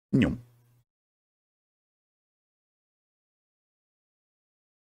Nyum.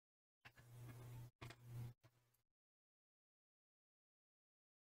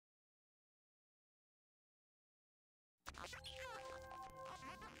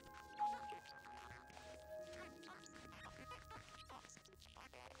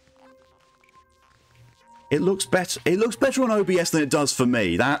 It looks better. It looks better on OBS than it does for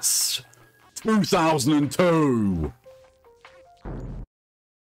me. That's 2002.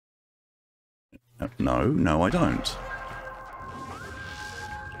 No, I don't.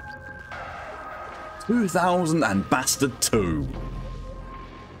 2000 and bastard 2.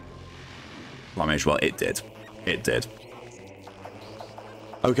 I mean, well, it did. It did.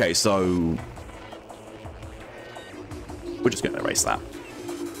 Okay, so we're just going to erase that.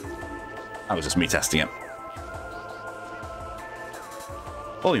 That was just me testing it.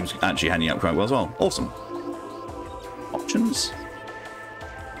 Volume's actually handing out quite well as well. Awesome. Options.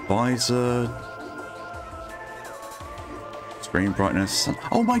 Visor. Screen brightness.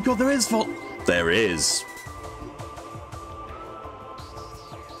 Oh my god, there is There is.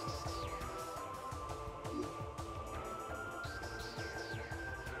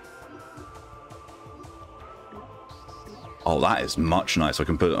 Oh, that is much nicer. I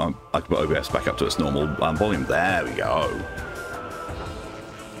can put OBS back up to its normal volume. There we go.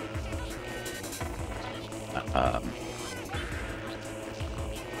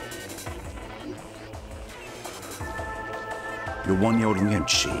 You're 1 year older than the game.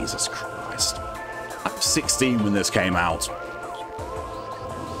 Jesus Christ. I was 16 when this came out.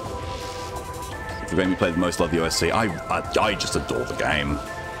 It's the game we played the most, love the OSC. I just adore the game.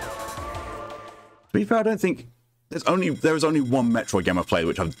 To be fair, I don't think there is only one Metroid game I've played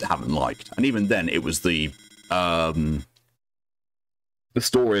which I haven't liked, and even then it was the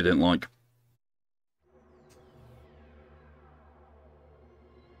story I didn't like.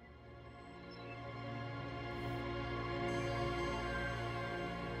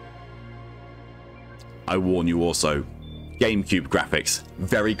 I warn you also, GameCube graphics,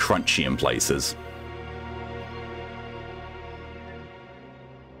 very crunchy in places.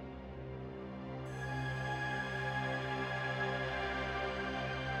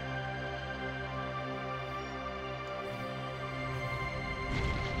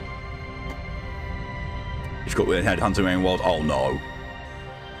 You've got Weird Head Hunter Main World. Oh no.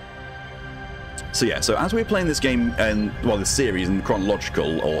 So yeah, so as we're playing this game and well, this series in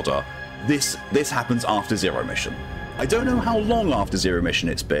chronological order, this happens after Zero Mission. I don't know how long after Zero Mission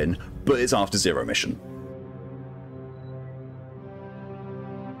it's been, but it's after Zero Mission.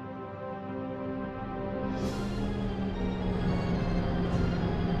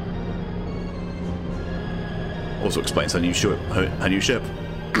 Also explains her new ship.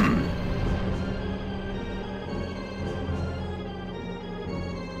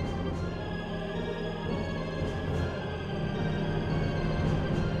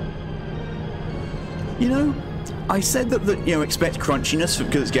 You know, I said that you know, expect crunchiness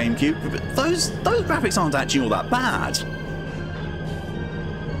because it's GameCube, but those graphics aren't actually all that bad.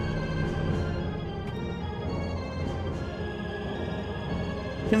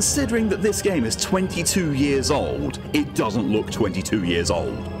 Considering that this game is 22 years old, it doesn't look 22 years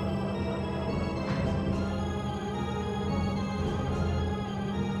old.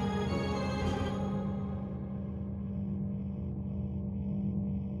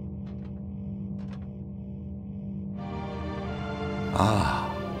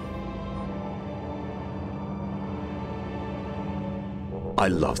 I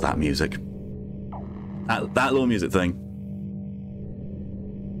love that music. That little music thing.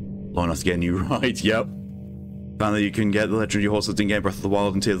 Long enough to get a new ride, yep. Found that you can get the legendary horses in game Breath of the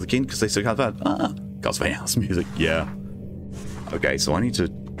Wild and Tears of the King because they still have that. Castlevania house music, yeah. Okay, so I need to...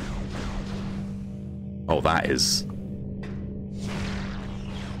 Oh, that is...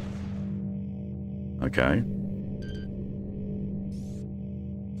 Okay.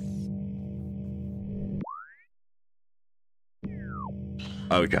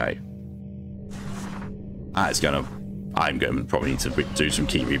 Okay. That's gonna... I'm gonna probably need to do some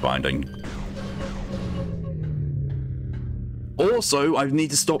key rebinding. Also, I need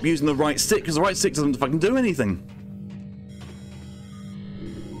to stop using the right stick, because the right stick doesn't fucking do anything.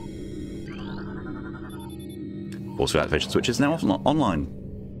 Force field activation switch is now online.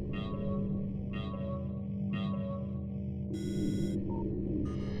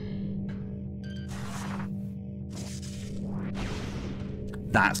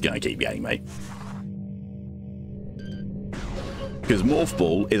 That's gonna keep getting me. Because Morph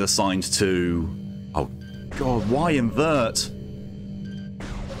Ball is assigned to... Oh god, why invert? Is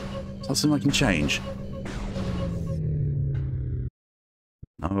that something I can change?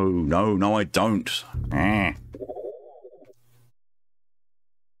 No, no, I don't.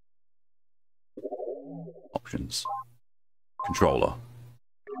 Options. Controller.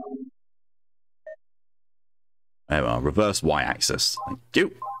 There we are. Reverse Y-axis. Thank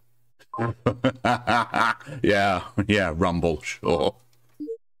you. yeah, rumble, sure.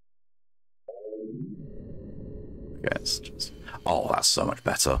 Yes, just... Oh, that's so much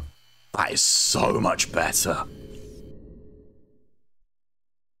better. That is so much better.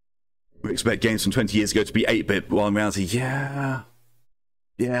 We expect games from 20 years ago to be 8-bit, while in reality, yeah,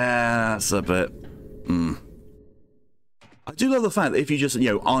 that's a bit... I do love the fact that if you just,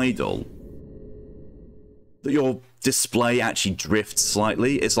 idle, that your display actually drifts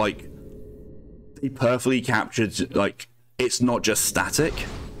slightly. It's like, they perfectly captured, like, it's not just static.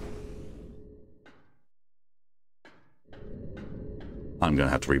 I'm going to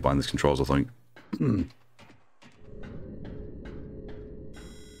have to rebind these controls, I think.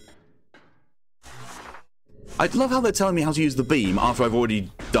 I love how they're telling me how to use the beam after I've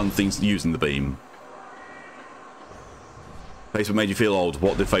already done things using the beam. Facebook made you feel old.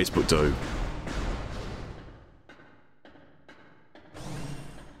 What did Facebook do?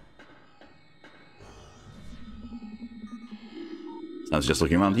 I was just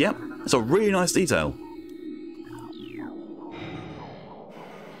looking around. Yep, it's a really nice detail.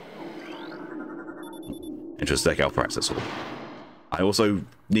 Interest deck alpha access all. I also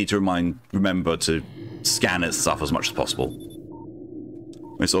need to remember to scan its stuff as much as possible.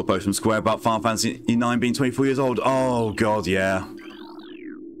 We saw a post from Square about Final Fantasy IX being 24 years old. Oh god, yeah.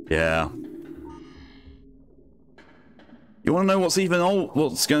 Yeah. You want to know what's even old?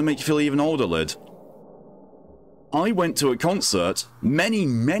 What's going to make you feel even older, Lid? I went to a concert many,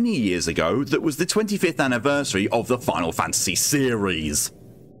 many years ago that was the 25th anniversary of the Final Fantasy series.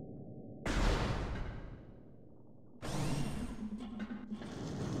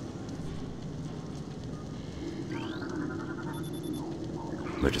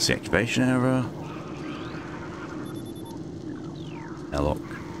 Emergency activation error. Airlock.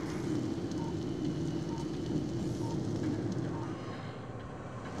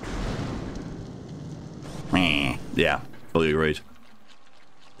 Yeah, fully agreed.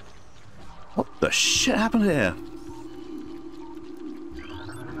 What the shit happened here?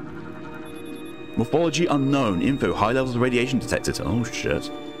 Morphology unknown. Info. High levels of radiation detected. Oh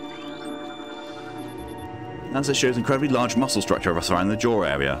shit. NASA shows incredibly large muscle structure surrounding the jaw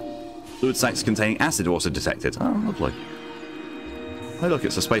area. Fluid sacs containing acid also detected. Oh, lovely. Oh look,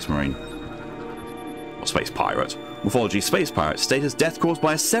 it's a space marine. Or space pirate. Morphology space pirate. Status death caused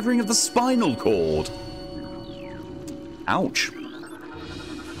by a severing of the spinal cord. Ouch.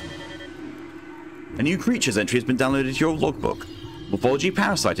 A new creatures entry has been downloaded to your logbook. Morphology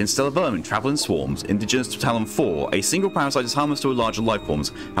parasite in stellar vermin travel in swarms. Indigenous to Talon 4, a single parasite is harmless to larger life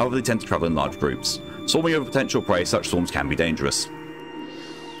forms, however they tend to travel in large groups. Swarming over potential prey, such swarms can be dangerous.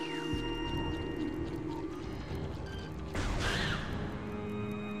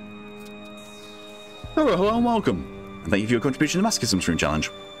 Hello and welcome, and thank you for your contribution to the Masochism Stream Challenge.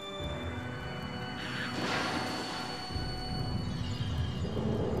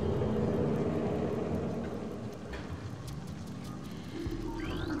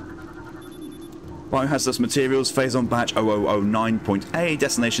 Biohazardous Materials, Phase-On Batch 0009.A,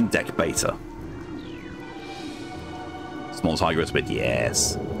 Destination Deck Beta. Small tiger, it's a bit,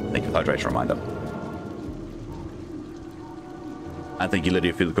 yes. Thank you for the hydration reminder. And thank you,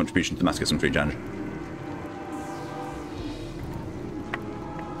 Lydia, for the contribution to the Masochism Stream Challenge.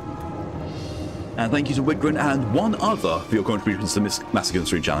 And thank you to Wigrin and one other for your contributions to the Masochism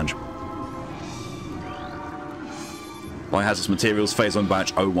Stream Challenge. Biohazardous Materials, Phase-On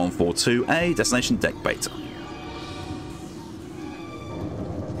Batch 0142A, Destination Deck Beta.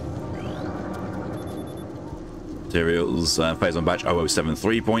 Materials, Phase-On Batch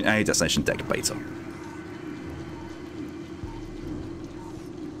 0073.A, Destination Deck Beta.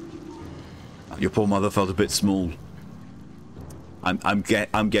 Your poor mother felt a bit small. I'm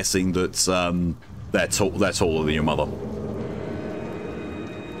guessing that they're taller than your mother.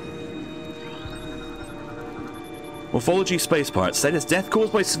 Morphology Space Pirate. Status death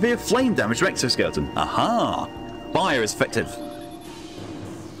caused by severe flame damage to exoskeleton. Aha! Fire is effective.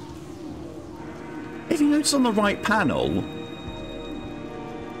 If you notice on the right panel,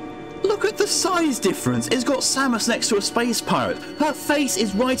 look at the size difference. It's got Samus next to a space pirate. Her face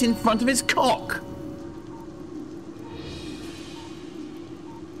is right in front of his cock.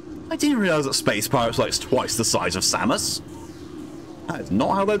 I didn't realise that space pirates like twice the size of Samus. That is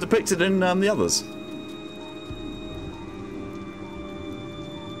not how they're depicted in the others.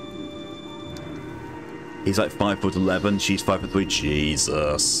 He's like 5'11", she's 5'3".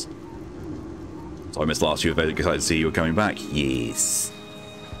 Jesus. So I missed last year. Very excited to see you were coming back. Yes.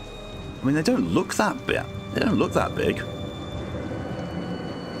 I mean, they don't look that big. They don't look that big.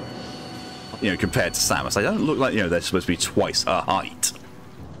 You know, compared to Samus, they don't look like, you know, they're supposed to be twice her height.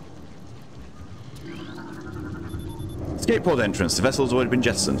 Escape pod entrance. The vessel's already been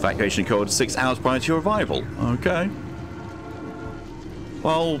jettisoned. Evacuation code 6 hours prior to your arrival. Okay.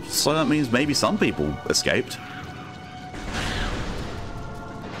 Well, so that means maybe some people escaped.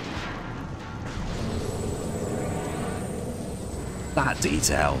 That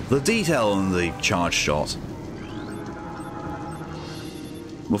detail. The detail on the charge shot.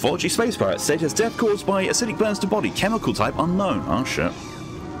 Morphology space pirate status death caused by acidic burns to body. Chemical type unknown. Oh shit.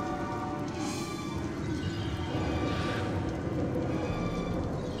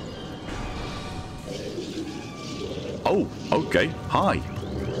 Oh, okay. Hi.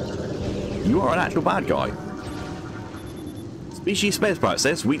 You are an actual bad guy. Species space pirate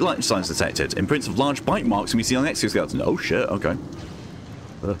says weak light signs detected. Imprints of large bite marks can be seen on the exoskeleton. Oh shit, okay.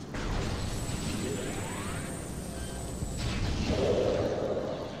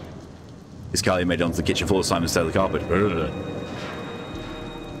 This Kali made it onto the kitchen floor, Simon instead of the carpet.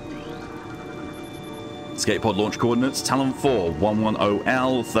 Escape pod launch coordinates, Talon 4,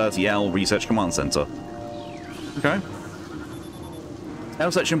 110L, 30L, Research Command Center. Okay.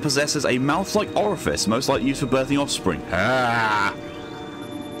 Tail section possesses a mouth-like orifice, most likely used for birthing offspring. Ah!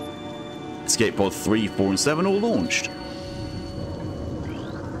 Escape pod 3, 4, and 7 all launched.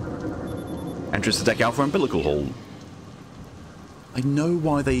 Entrance to Deck Alpha umbilical hall. I know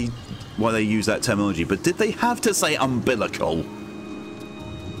why they use that terminology, but did they have to say umbilical?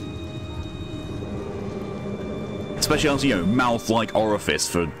 Especially as, you know, mouth-like orifice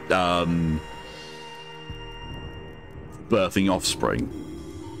for birthing offspring.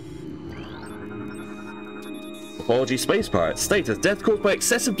 Apology Space Pirate. Status: death caused by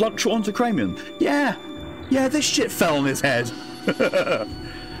excessive blood drawn to cranium. Yeah, this shit fell on his head.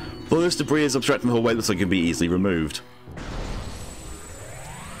 Though this debris is obstructing the whole way, looks like it can be easily removed.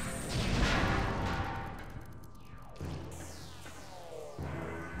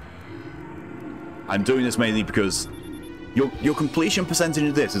 I'm doing this mainly because your completion percentage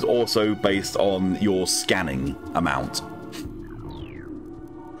of this is also based on your scanning amount.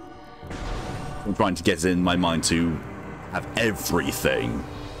 I'm trying to get it in my mind to have everything.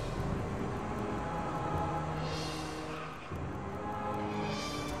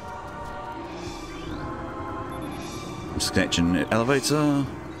 Disconnection elevator.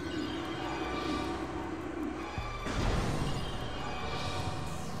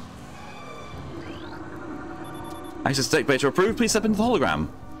 Access deck beta approved. Please step into the hologram.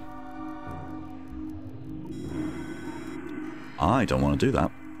 I don't want to do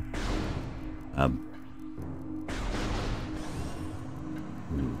that.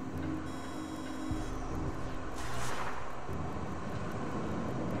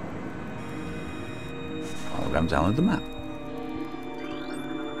 Hologram download the map.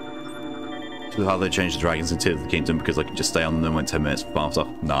 To how they changed the dragons in Tears of the Kingdom because I can just stay on them and went 10 minutes faster.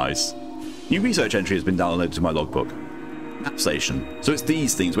 Nice. New research entry has been downloaded to my logbook. Map station. So it's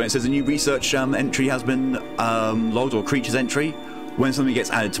these things. When it says a new research entry has been logged, or creature's entry, when something gets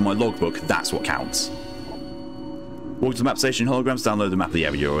added to my logbook, that's what counts. Walk to the map station, holograms, download the map of the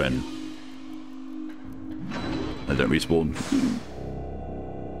area you're in. They don't respawn.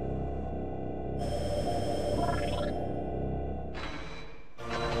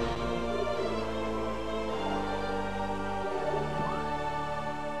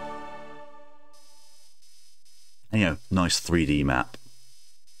 And, you know, nice 3D map.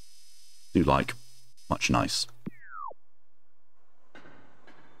 Do like. Much nice.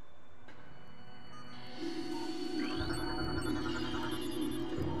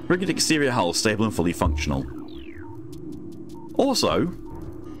 Rigged exterior hull, stable and fully functional. Also,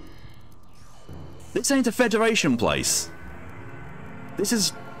 this ain't a Federation place. This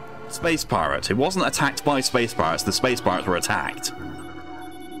is Space Pirate. It wasn't attacked by Space Pirates. The Space Pirates were attacked.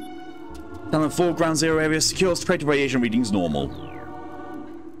 Talon 4 ground zero area secure. Spectral radiation readings normal.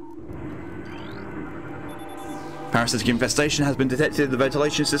 Parasitic infestation has been detected in the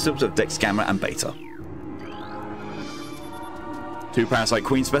ventilation systems of Dex Gamma and Beta. 2 parasite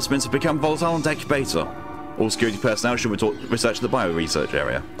queen specimens have become volatile on Deck Beta. All security personnel should research the bio-research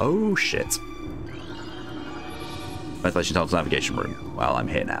area. Oh shit. Ventilation tunnels navigation room. Well, I'm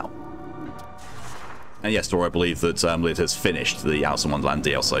here now. And yes, Dora, I believe that Lid has finished the Alice in Wonderland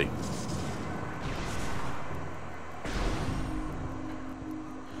DLC.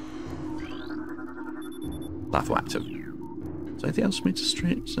 Platform active. Is there anything else for me to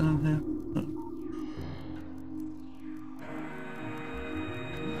street down here?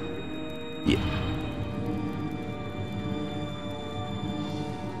 Yeah.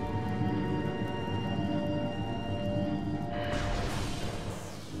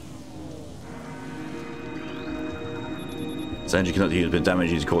 This energy cannot use been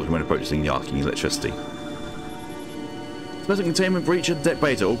damaged is caused when approaching the arcing electricity. Special containment breach at deck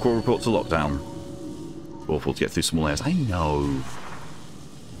beta. All core report to lockdown. Awful to get through small layers. I know.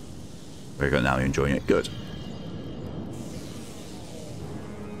 Very good. Now you're enjoying it. Good.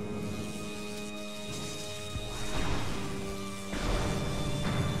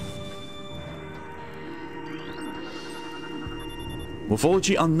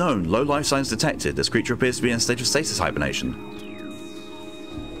 Morphology unknown. Low life signs detected. This creature appears to be in a state of stasis hibernation.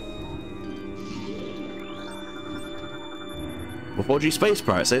 Morphology space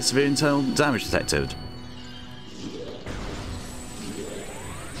pirate says severe internal damage detected.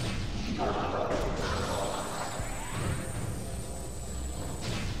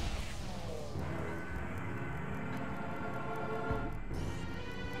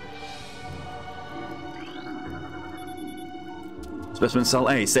 Specimen Cell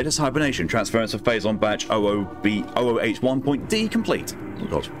A, status hibernation, transference of phase on batch 00H1.D complete. Oh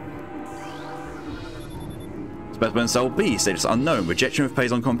god. Specimen Cell B, status unknown, rejection of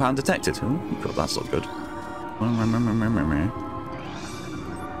phase on compound detected. Oh god, that's not good.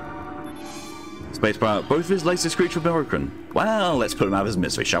 Space Pirate, both of his latest creature have been broken. Well, let's put him out of his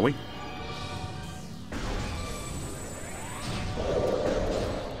misery, shall we?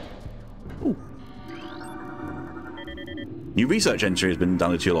 New research entry has been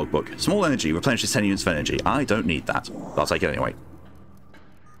downloaded to your logbook. Small energy replenishes 10 units of energy. I don't need that. I'll take it anyway.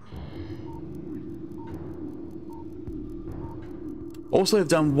 Also, I've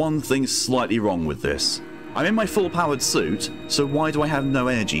done one thing slightly wrong with this. I'm in my full powered suit, so why do I have no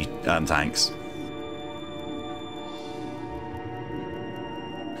energy tanks?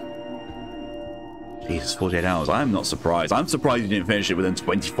 Jesus, 48 hours. I'm not surprised. I'm surprised you didn't finish it within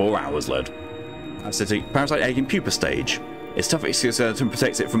 24 hours, lad. Acidic parasite egg in pupa stage. Its tough exoskeleton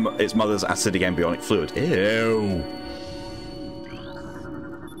protects it from its mother's acidic embryonic fluid. Ew.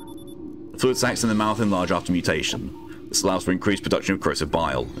 The fluid sacs in the mouth enlarge after mutation. This allows for increased production of corrosive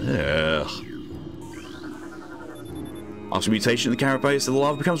bile. Ugh. After mutation in the carapace, the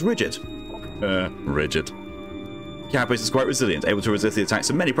larva becomes rigid. Rigid. The carapace is quite resilient, able to resist the attacks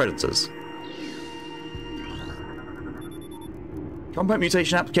of many predators. Compound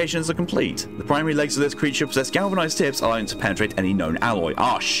mutation applications are complete. The primary legs of this creature possess galvanized tips, allowing it to penetrate any known alloy.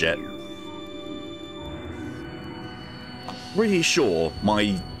 Ah, shit. Pretty sure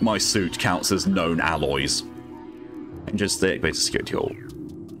my suit counts as known alloys. And just the beta security hole.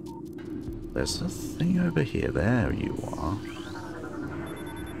 There's a thing over here. There you are.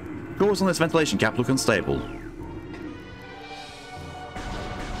 Doors on this ventilation cap look unstable.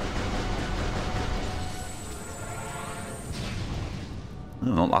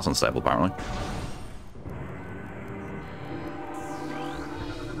 Oh, not that's unstable, apparently.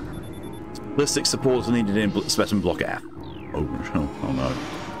 Ballistic supports are needed in specimen block F. Oh no.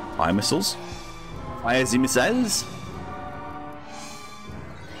 Fire missiles? Fire the missiles?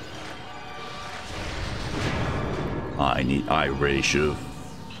 I really should have.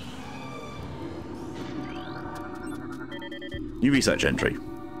 New research entry.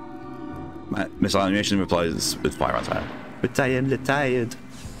 Missile animation replies with fire anti. But I am tired.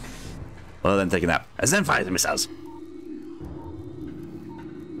 Well then, take a nap. And then fire the missiles.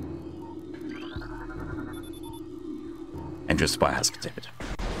 Entrance spy has continued.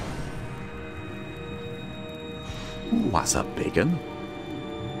 What's a big one?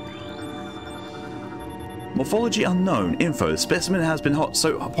 Morphology unknown. Info. Specimen has been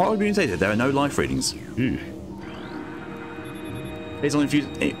so partly mutated. There are no life readings.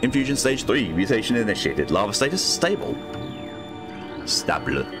 Phasal infusion stage 3. Mutation initiated. Larva status stable.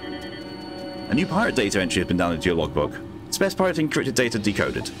 Stable. A new pirate data entry has been downloaded to your logbook. Space pirate encrypted data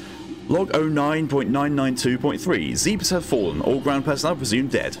decoded. Log 09.992.3. Zebras have fallen. All ground personnel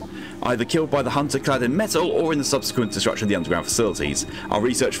presumed dead. Either killed by the hunter clad in metal or in the subsequent destruction of the underground facilities. Our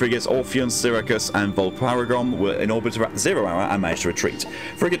research frigates Orpheon, Syracuse, and Volparagon were in orbit around the 0 hour and managed to retreat.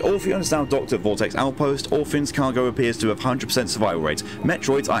 Frigate Orpheon is now docked at Vortex Outpost. Orpheon's cargo appears to have 100% survival rate.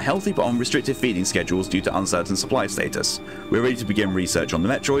 Metroids are healthy but on restricted feeding schedules due to uncertain supply status. We're ready to begin research on the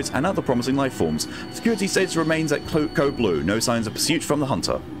Metroids and other promising life forms. Security status remains at Code Blue. No signs of pursuit from the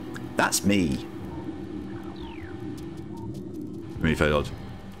hunter. That's me. Really failed.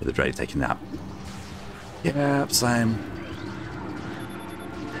 With the Dre taking a nap. Yeah, same.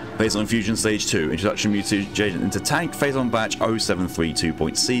 Phasal infusion stage 2. Introduction mutagen into tank. Phasal batch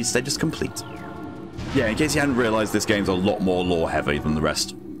 0732.C. Status complete. Yeah, in case you hadn't realised, this game's a lot more lore heavy than the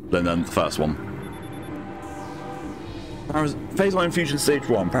rest. than the first one. Phase 1 Fusion Stage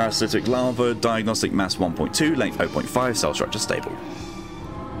 1, Parasitic Lava, Diagnostic Mass 1.2, Length 0.5, Cell Structure Stable.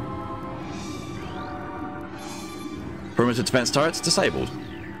 Perimeter Defense Turrets disabled.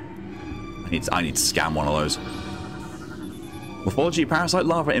 I need to scan one of those. Morphology Parasite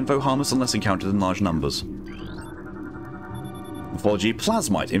Lava info harmless unless encountered in large numbers. Morphology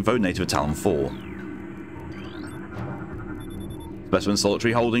Plasmite info native to Talon 4. Specimen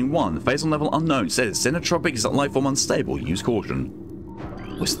Solitary Holding 1. Phase on level unknown. Says Xenotropic is life form unstable. Use caution.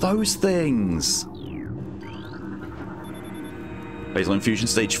 What's those things? Phase on Fusion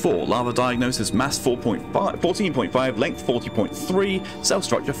Stage 4. Lava Diagnosis Mass 14.5. Length 40.3. Cell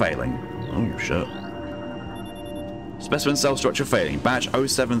Structure Failing. Oh shit. Specimen Cell Structure Failing. Batch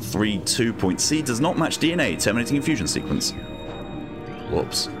 0732.C does not match DNA. Terminating infusion sequence.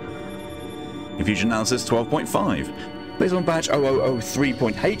 Whoops. Infusion Analysis 12.5. Based on batch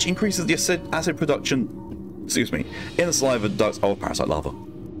 0003.H increases the acid production, in the saliva ducts of parasite lava.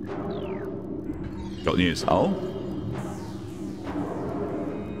 Got news. Oh?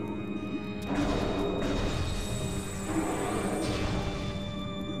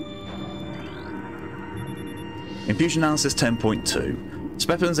 Infusion Analysis 10.2.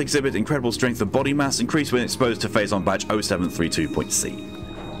 Specimens exhibit incredible strength of body mass, increased when exposed to phase on batch 0732.C.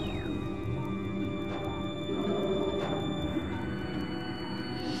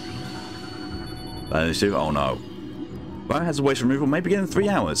 Oh no. Biohazard waste removal may begin in 3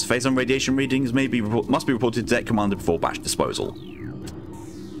 hours. Phase on radiation readings must be reported to Deck Commander before batch disposal.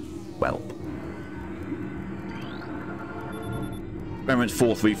 Well. Experiment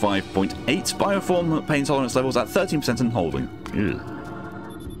 435.8. Bioform pain tolerance levels at 13% and holding. Ew.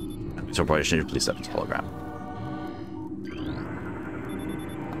 Its operation is released up to hologram.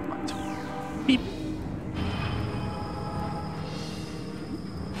 Right. Beep.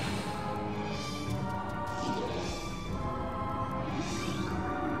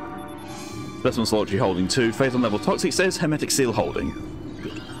 Specimen Solitary Holding 2, Phase on level Toxic says Hermetic Seal Holding.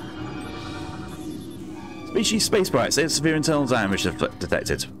 Good. Species Space Sprite says severe internal damage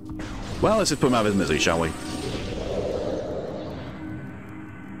detected. Well, let's just put him out of his misery, shall we?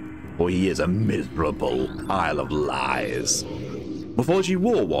 Boy, he is a miserable pile of lies. Morphology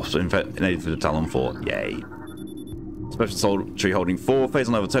War Wasp native to Talon 4. Yay. Special Solitary Holding 4, Phase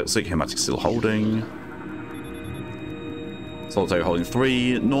on level Toxic, Hermetic Seal Holding. Solitary Holding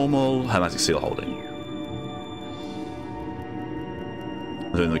 3, Normal, Hermetic Seal Holding.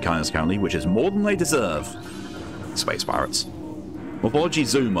 They're doing the kindness currently, which is more than they deserve. Space Pirates. Morphology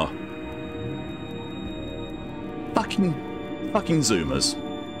Zoomer. Fucking Zoomers.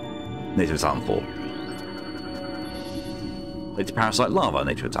 Native to Talon 4. Native Parasite Lava,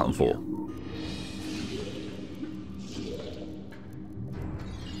 native to Talon 4.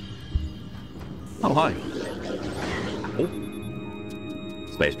 Oh, hi. Oh.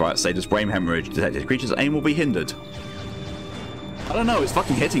 Space Pirate status brain hemorrhage detected. Creature's aim will be hindered. I don't know, it's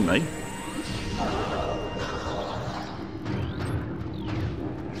fucking hitting me.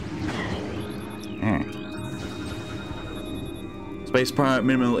 Space Pirate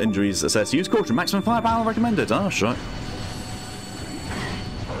minimal injuries assessed. Use caution. Maximum firepower recommended. Oh, shit.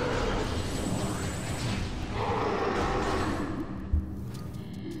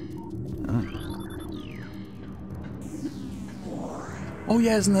 Oh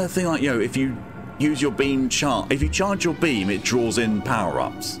yeah, isn't there a thing like, if you use your beam if you charge your beam, it draws in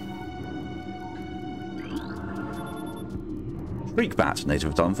power-ups. Freak Bat, native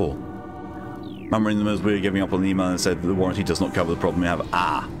of Talon 4. Mama in the Mills, we were giving up on the email and said that the warranty does not cover the problem we have.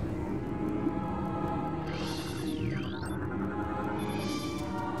 Ah.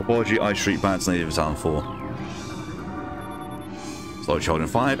 Apology, Ice Street Bats, native of Talon 4. Slowly Holding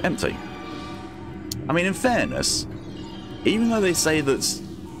 5, empty. I mean, in fairness, even though they say that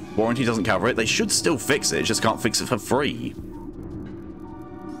warranty doesn't cover it, they should still fix it, just can't fix it for free.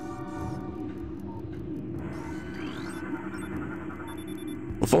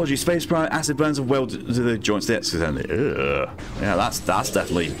 Morphology Space Pirate, acid burns of weld to the joints of the exoskeleton. Yeah, that's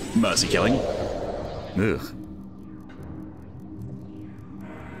definitely mercy killing. Ugh.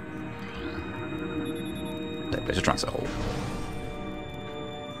 There's a transit hole.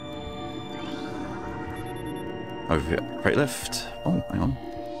 Over here, crate lift. Oh, hang on.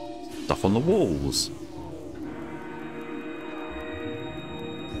 Stuff on the walls.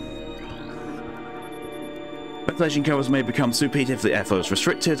 Ventilation covers may become superheated if the airflow is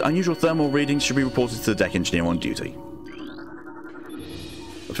restricted. Unusual thermal readings should be reported to the deck engineer on duty.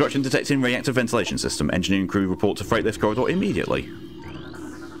 Obstruction detected in reactor ventilation system. Engineering crew report to freight lift corridor immediately.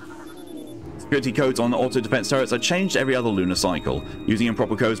 Security codes on auto-defense turrets are changed every other lunar cycle. Using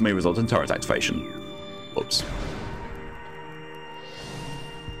improper codes may result in turret activation. Oops.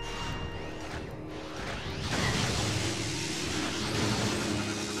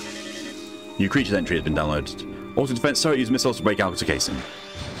 New creature entry has been downloaded. Auto-defense turret use missiles to break out of casing.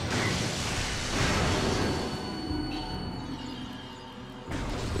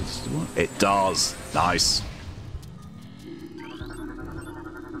 It does. Nice.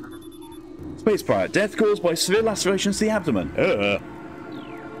 Space pirate. Death caused by severe lacerations to the abdomen.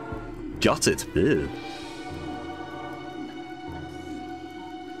 Gutted. Ugh.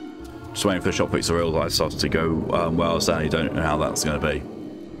 Just waiting for the shop fix the real life stuff to go well. I certainly don't know how that's going to be.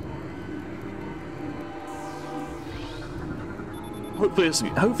 Hopefully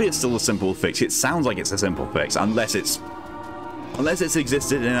it's still a simple fix. It sounds like it's a simple fix, unless it's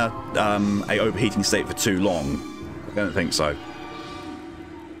existed in a overheating state for too long. I don't think so.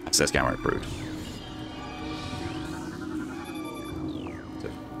 Access camera approved.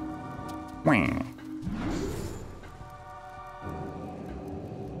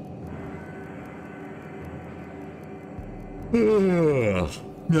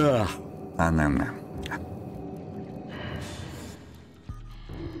 And then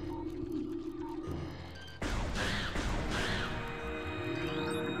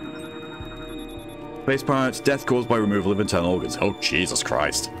Space Pirates, death caused by removal of internal organs. Oh, Jesus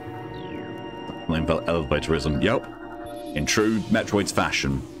Christ. Elevatorism. Yep. In true Metroid's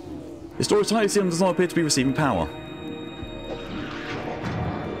fashion. The story Titan does not appear to be receiving power.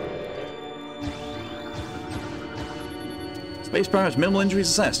 Space Pirates, minimal injuries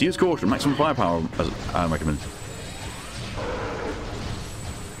assessed. Use caution. Maximum firepower recommended.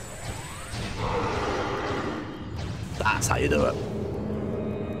 That's how you do it.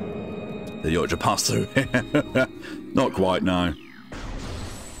 The Yorkshire passed through. Not quite, no.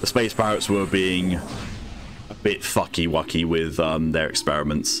 The Space Pirates were being a bit fucky-wucky with their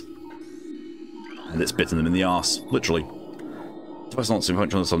experiments. And it's bitten them in the arse, literally. If I not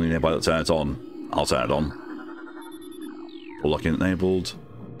function on something nearby that turn it on, I'll turn it on. All locking enabled.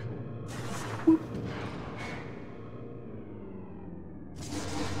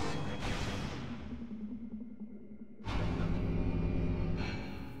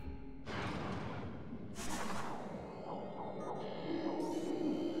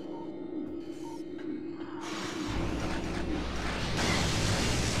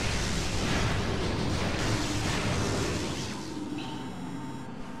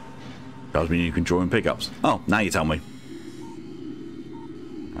 Does mean you can draw in pickups. Oh, now you tell me.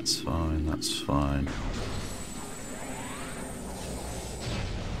 That's fine, that's fine.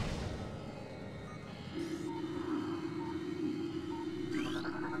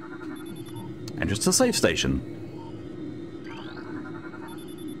 Entrance to the safe station.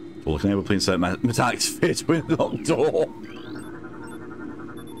 All can enable please insert metallic fit with locked door.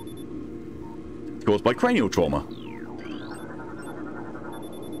 Caused by cranial trauma.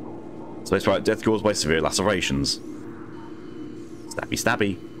 Space Pirate, death caused by severe lacerations. Stabby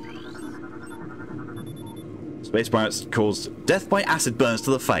stabby. Space Pirates caused death by acid burns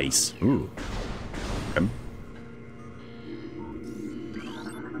to the face. Ooh. Okay.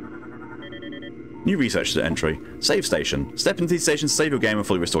 New research to entry. Save station. Step into the station to save your game and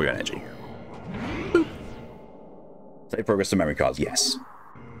fully restore your energy. Boop. Save progress to memory cards. Yes.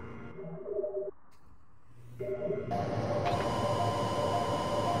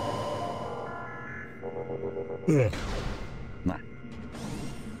 Nah.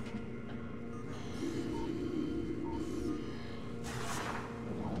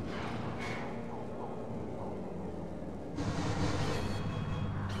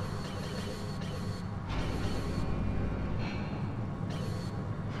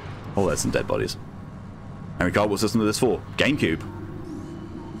 Oh, there's some dead bodies. Memory card, what system is this for? GameCube.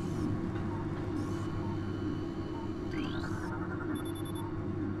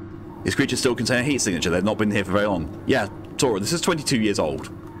 These creatures still contain a heat signature. They've not been here for very long. Yeah, Tora, this is 22 years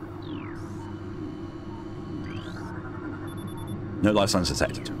old. No life signs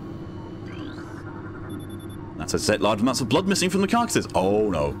detected. That's a set large amounts of blood missing from the carcasses. Oh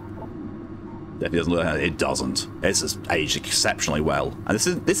no. Definitely doesn't look like it. It doesn't. It's just aged exceptionally well. And this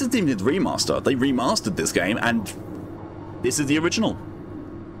is even the remaster. They remastered this game and this is the original.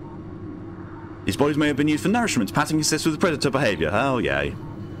 These bodies may have been used for nourishment, pattern consists with predator behavior. Oh yay.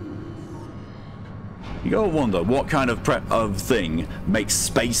 You gotta wonder what kind of thing makes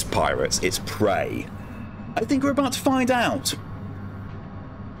space pirates its prey. I think we're about to find out.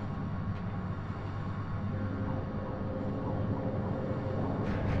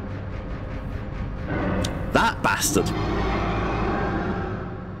 That bastard.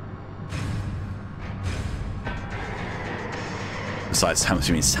 Besides Samus,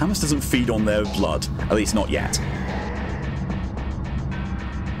 you mean Samus doesn't feed on their blood. At least not yet.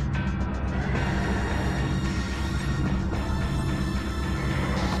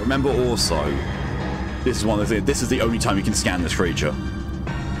 Remember also, this is one of the things, this is the only time you can scan this creature.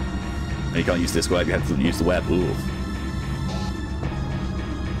 And you can't use this web, you have to use the web. Ooh.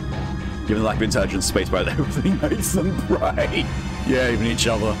 Given the lack of intelligence, space by everything makes them prey. Yeah, even each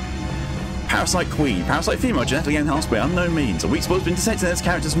other. Parasite Queen. Parasite female, genetically enhanced by unknown means. A weak spot has been detected in this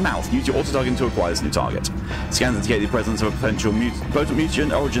character's mouth. Use your auto-targeting to acquire this new target. Scans indicate the presence of a potential potent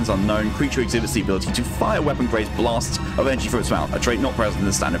mutant, origins unknown. Creature exhibits the ability to fire weapon-grade blasts of energy from its mouth, a trait not present in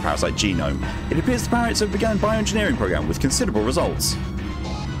the standard parasite genome. It appears the parasites have begun a bioengineering program with considerable results.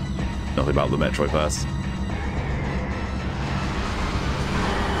 Nothing about the Metroidverse.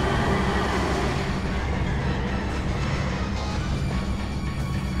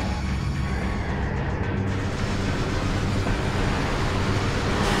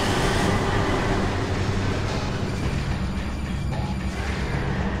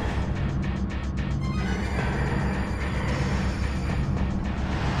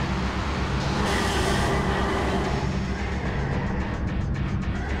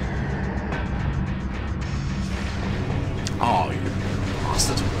 Oh, you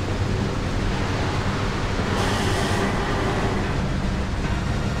bastard.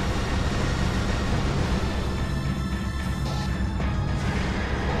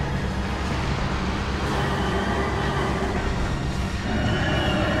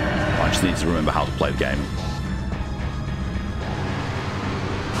 I just need to remember how to play the game.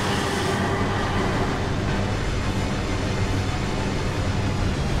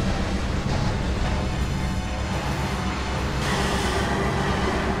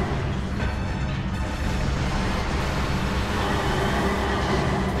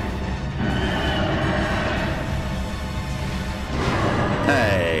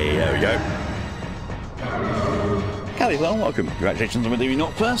 Well, welcome. Congratulations on whether you're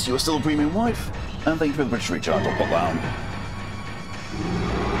not first. You are still a premium wife. And thank you for the British recharge. I'll pop that on.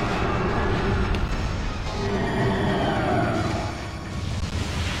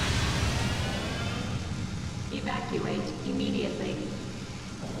 Evacuate immediately.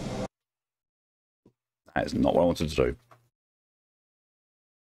 That is not what I wanted to do.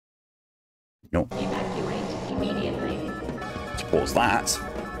 No. Evacuate immediately. Let's pause that.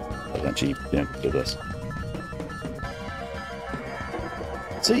 But actually, do this.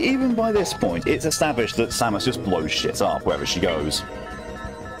 See, even by this point, it's established that Samus just blows shit up wherever she goes.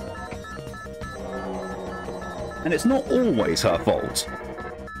 And it's not always her fault.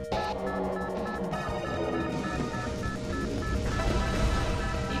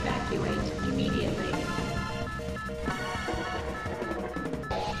 Evacuate immediately.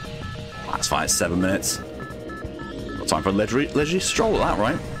 That's fine, 7 minutes. Got time for a leisurely stroll at that,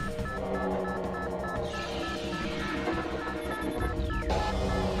 right?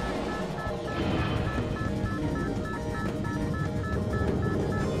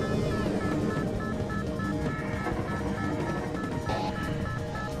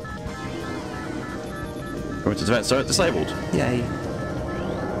 Event so it's disabled. Yay.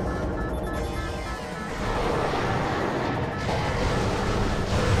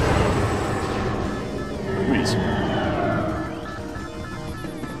 Please.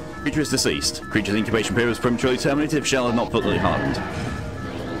 Creature is deceased. Creature's incubation period was prematurely terminated if shell had not fully hardened.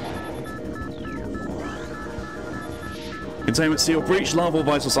 Containment seal breach, larval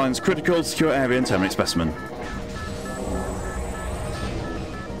vital signs critical, secure area and terminate specimen.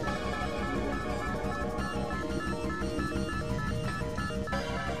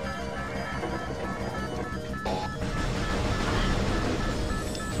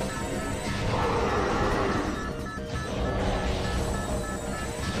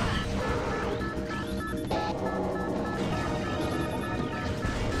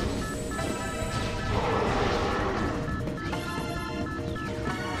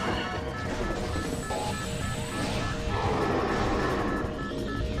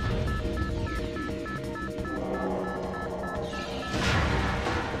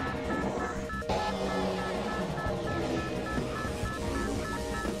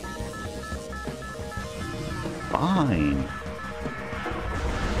 Fine.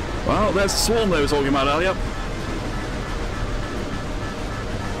 Well, there's the swarm they were talking about earlier.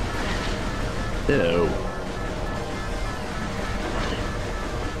 Ew.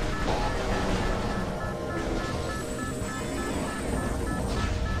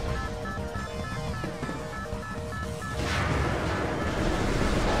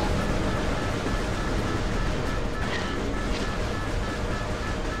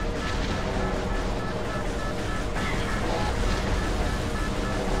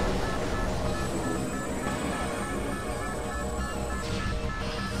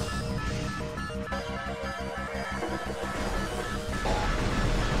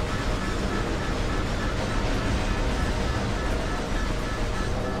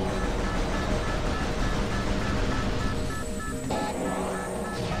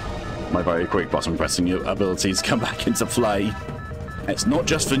 My very quick button pressing abilities come back into play. It's not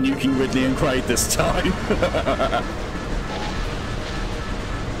just for nuking Ridley and Kraid this time.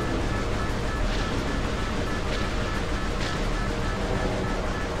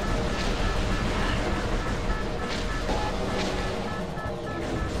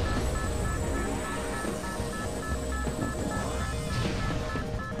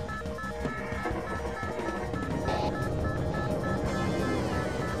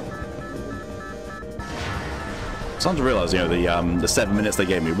 Starting to realise, you know, the 7 minutes they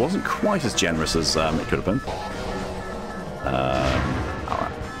gave me wasn't quite as generous as it could have been.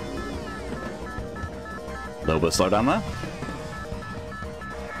 Alright. A little bit of slow down there.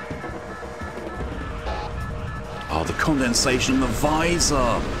 Oh, the condensation in the visor!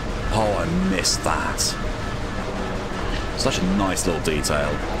 Oh, I missed that. Such a nice little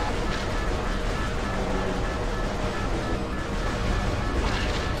detail.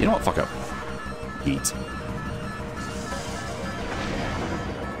 You know what? Fuck up. Heat.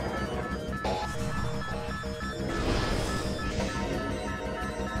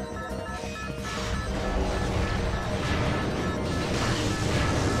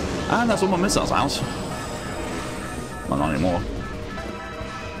 And that's all my missiles out. Well, not anymore.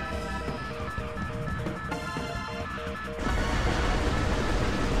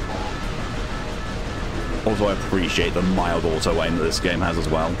 Also, I appreciate the mild auto aim that this game has as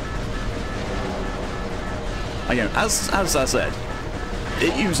well. Again, as I said,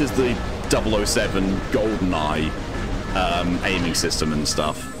 it uses the 007 GoldenEye aiming system and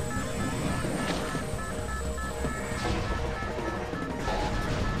stuff.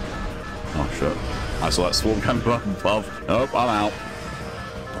 Oh shit. I saw that swarm coming up above. Nope, I'm out.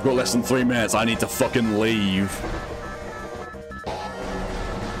 I've got less than 3 minutes. I need to fucking leave.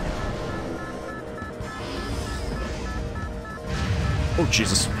 Oh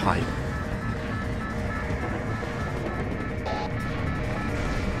Jesus, hi.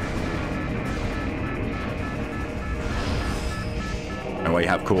 And we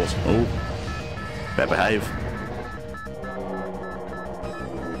have course. Oh, better behave.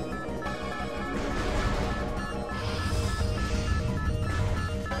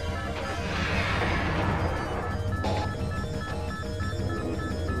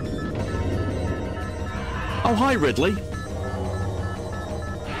 Oh, hi, Ridley.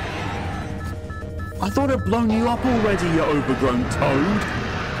 I thought I'd blown you up already, you overgrown toad.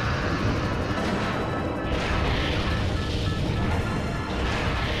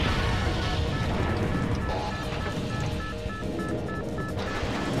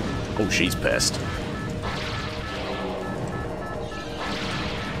 Oh, she's pissed.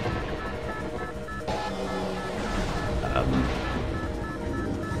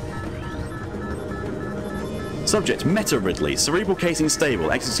 Subject, Meta Ridley. Cerebral casing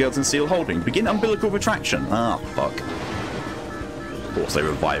stable. Exoskeleton seal holding. Begin umbilical retraction. Ah, fuck. Of course they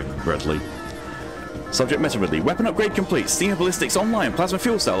revived Ridley. Subject, Meta Ridley. Weapon upgrade complete. Steam ballistics online. Plasma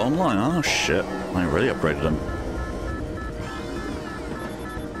fuel cell online. Oh, shit. I really upgraded him.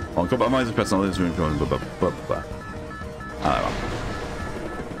 On combat minds of personalities.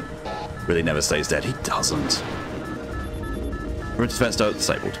 Really never stays dead. He doesn't. Room defense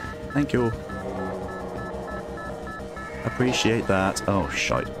disabled. Thank you. Appreciate that. Oh,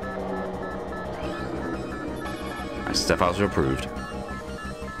 shite. Step outs are approved.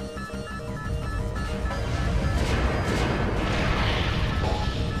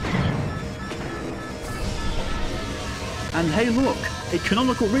 And hey, look, a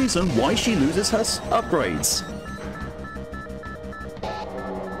canonical reason why she loses her upgrades.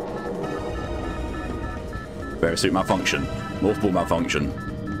 Parachute malfunction. Multiple malfunction.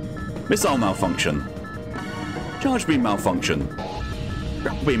 Missile malfunction. Charge beam malfunction.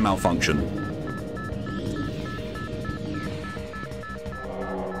 Grapple beam malfunction.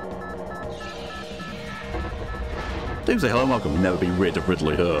 Doomsday, hello and welcome. We'll never be rid of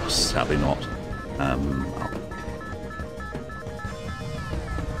Ridley. Sadly not.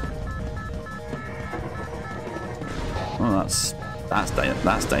 Well,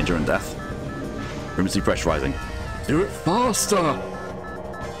 that's danger and death. Emergency pressurizing. Do it faster!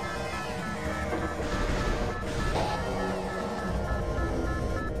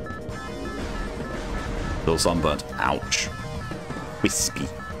 Still sunburnt. Ouch. Wispy.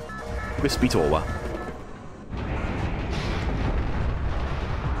 Wispy Torwa.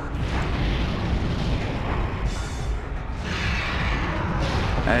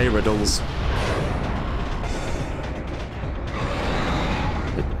 Hey, Riddles.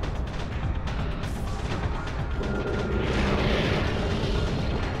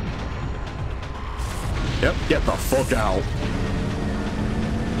 Yep, get the fuck out.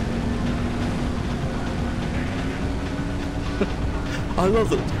 I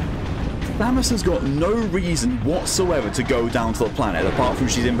love that. Samus has got no reason whatsoever to go down to the planet apart from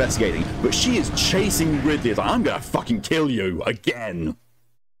she's investigating, but she is chasing Ridley. It's like, I'm gonna fucking kill you again.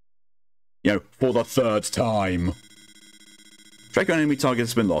 You know, for the third time. Draco enemy target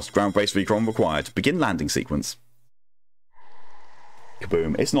has been lost. Ground-based recon required. Begin landing sequence.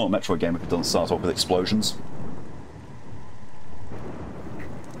 Kaboom. It's not a Metroid game if it doesn't start off with explosions.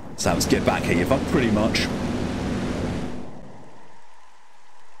 Samus, get back here, you fuck, pretty much.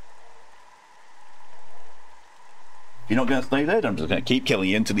 If you're not going to stay there, I'm just going to keep killing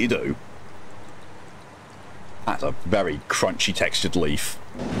you until you do. That's a very crunchy textured leaf.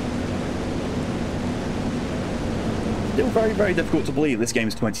 Still very, very difficult to believe this game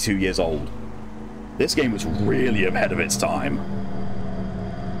is 22 years old. This game was really ahead of its time.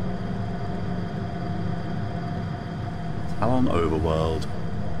 Talon Overworld.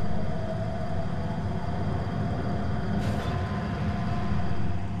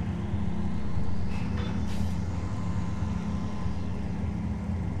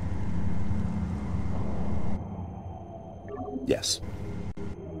 Yes.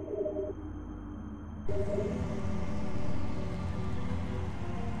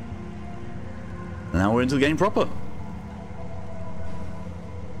 Now we're into the game proper.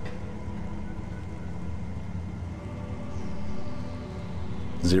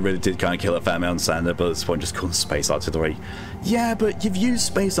 It really did kind of kill a fair amount of Sander, but at this point just call him space artillery. Yeah, but you've used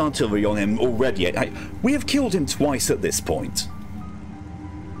space artillery on him already. We have killed him twice at this point.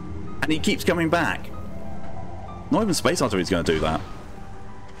 And he keeps coming back. Not even space artillery is going to do that.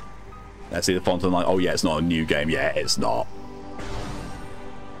 Let's see the font and like, oh yeah, it's not a new game. Yeah, it's not.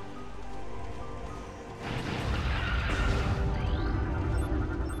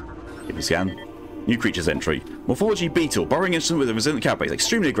 Give me scan. New creatures entry. Morphology beetle. Burrowing instrument with a resilient carapace.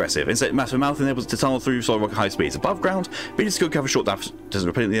 Extremely aggressive. Insect massive mouth enables to tunnel through solid rock at high speeds. Above ground, beetles could cover short depths. Does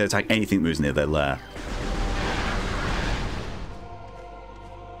repeatedly attack anything that moves near their lair.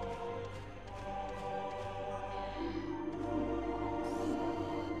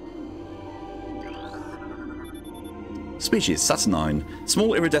 Species, Saturnine.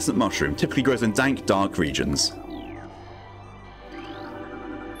 Small iridescent mushroom. Typically grows in dank, dark regions.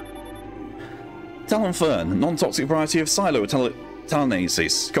 Talon fern. Non-toxic variety of silo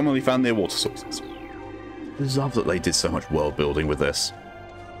Talanaceae. Commonly found near water sources. I love that they did so much world building with this.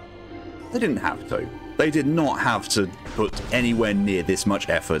 They didn't have to. They did not have to put anywhere near this much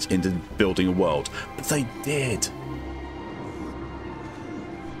effort into building a world. But they did.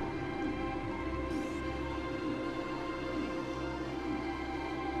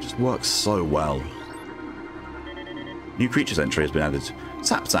 Works so well. New creatures entry has been added.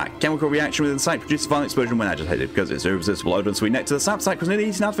 Sapsack. Chemical reaction within the site produces a violent explosion when agitated. Because its irresistible odor and sweet nectar, the sapsack was nearly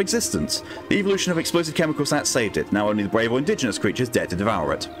eaten out of existence. The evolution of explosive chemical sats saved it. Now only the brave or indigenous creatures dare to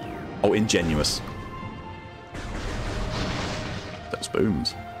devour it. Oh, ingenuous. Those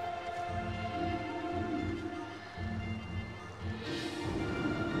booms.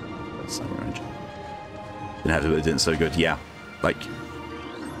 Didn't have to, but it didn't so good. Yeah. Like,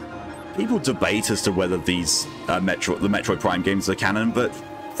 people debate as to whether these the Metroid Prime games are canon, but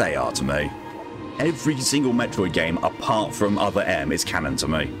they are to me. Every single Metroid game, apart from Other M, is canon to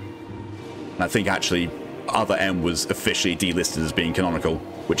me. And I think actually Other M was officially delisted as being canonical,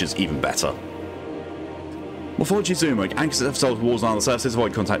 which is even better. Morphology Zoomer anchors itself towards on the surfaces,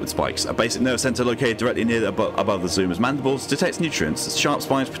 avoid contact with spikes. A basic nerve center located directly near above the Zoomer's mandibles detects nutrients. Sharp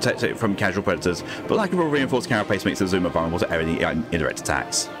spines protect it from casual predators, but lack of a reinforced carapace makes the Zoomer vulnerable to any indirect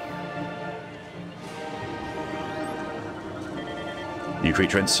attacks. New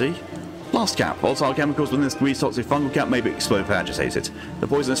creature entity. Blast cap. Volatile chemicals within this squeeze toxic fungal cap may be exploded if agitated. The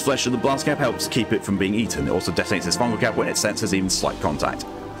poisonous flesh of the blast cap helps keep it from being eaten. It also detonates this fungal cap when it senses even slight contact.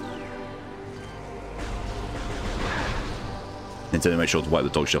 Nintendo made sure to wipe the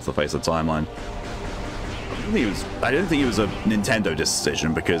dog shit off the face of the timeline. I don't think it was a Nintendo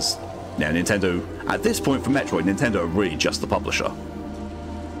decision because, you know, Nintendo, at this point for Metroid, Nintendo are really just the publisher.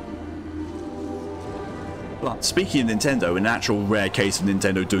 But speaking of Nintendo, an actual rare case of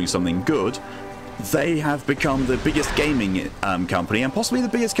Nintendo doing something good, they have become the biggest gaming company, and possibly the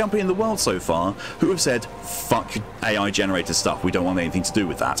biggest company in the world so far, who have said, fuck AI-generated stuff, we don't want anything to do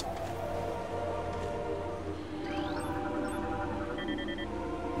with that.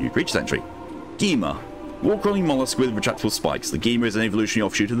 New creature entry. Gema. Wall-crawling mollusk with retractable spikes. The Gema is an evolutionary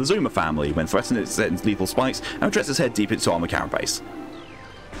offshoot of the Zuma family. When threatened, it sends lethal spikes and retracts its head deep into armor carapace.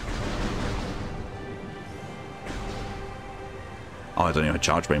 Oh, I don't even have a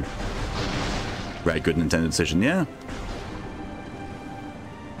charge beam. Very good Nintendo decision, yeah.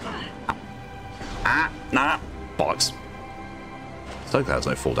 Nah, bollocks. So glad there's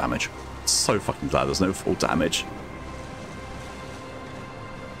no fall damage. So fucking glad there's no fall damage.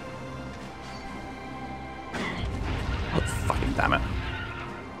 Oh, fucking damn it.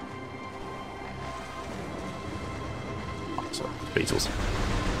 Oh, sorry, beetles.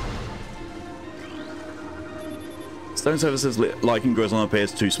 Stone Surface's lichen grows on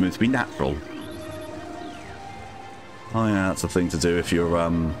appears too smooth to be natural. Oh yeah, that's the thing to do if you're,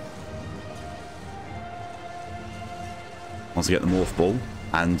 once you get the Morph Ball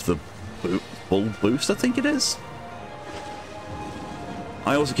and the Ball Boost, I think it is.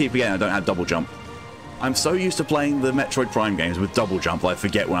 I also keep forgetting I don't have double jump. I'm so used to playing the Metroid Prime games with double jump that I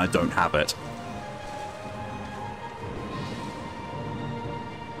forget when I don't have it.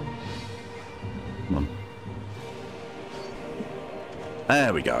 Come on.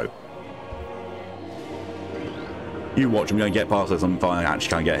 There we go. You watch, I'm going to get past this, I'm finally actually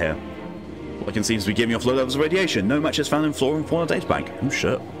can't get here. All I can seems to be giving off low levels of radiation. No match is found in flora and fauna databank. Oh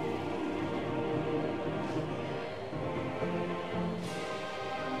shit.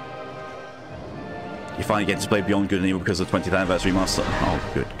 You finally get to play Beyond Good and Evil because of the 20th anniversary master.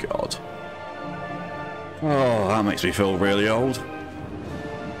 Oh, good god. Oh, that makes me feel really old.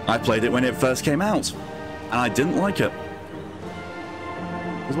 I played it when it first came out, and I didn't like it.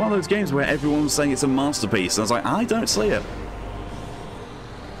 It's one of those games where everyone was saying it's a masterpiece, and I was like, I don't see it.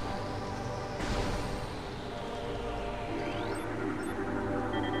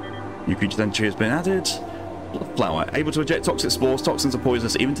 New creature entry has been added. Blood flower, able to eject toxic spores. Toxins are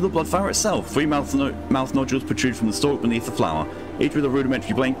poisonous even to the blood flower itself. 3 mouth nodules protrude from the stalk beneath the flower. Each with a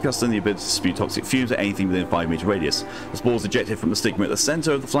rudimentary blade custom and the ability to spew toxic fumes at anything within 5-meter radius. The spores ejected from the stigma at the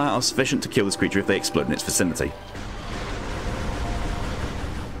center of the flower are sufficient to kill this creature if they explode in its vicinity.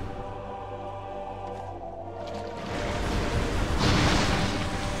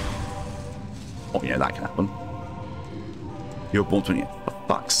 Oh yeah, that can happen. You're born 20. For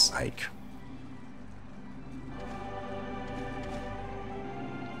fuck's sake.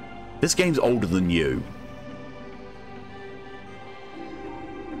 This game's older than you.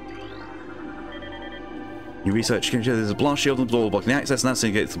 You research, there's a blast shield on the door blocking access, and that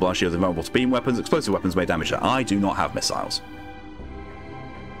indicates the blast shield is vulnerable to beam weapons. Explosive weapons may damage that. I do not have missiles.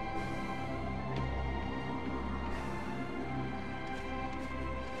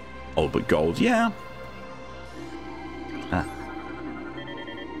 Old but gold, yeah. Ah.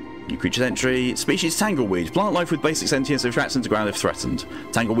 New creature entry. Species Tangleweed. Plant life with basic sentience that attracts into ground if threatened.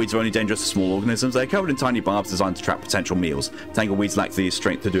 Tangleweeds are only dangerous to small organisms. They're covered in tiny barbs designed to trap potential meals. Tangleweeds lack the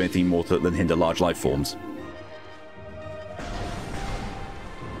strength to do anything more than hinder large life forms.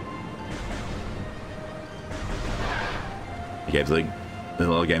 Games like there's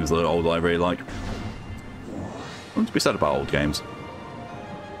a lot of games that are old that I really like. What to be said about old games?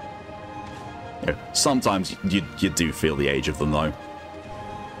 Yeah, sometimes you do feel the age of them though.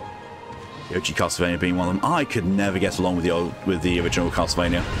 The OG Castlevania being one of them. I could never get along with the original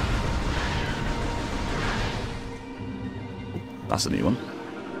Castlevania. That's a new one.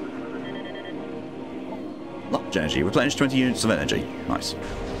 Large energy. Replenish 20 units of energy. Nice.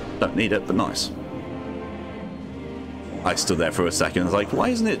 Don't need it, but nice. I stood there for a second. I was like, why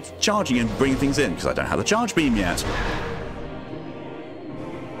isn't it charging and bringing things in? Because I don't have the charge beam yet.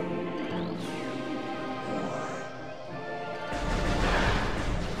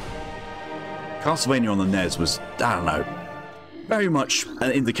 Castlevania on the NES was, I don't know, very much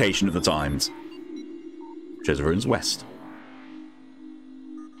an indication of the times. Treasure Ruins West.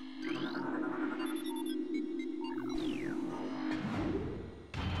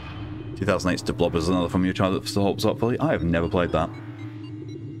 "2008's 2008's De Blob is another from your child that still holds up fully. I have never played that.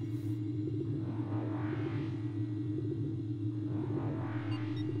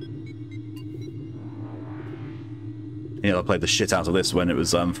 Yeah, I played the shit out of this when it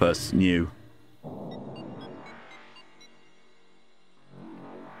was first new.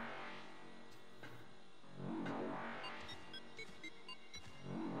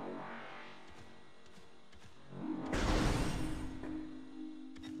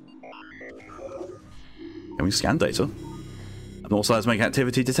 Can we scan data? Abnormal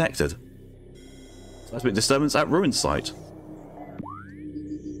activity detected. Seismic disturbance at ruin site.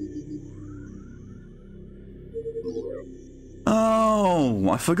 Oh,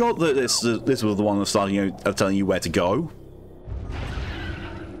 I forgot that this was the one of telling you where to go.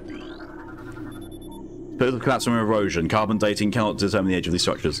 Pillars of collapse from erosion. Carbon dating cannot determine the age of these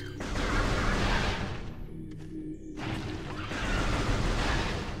structures.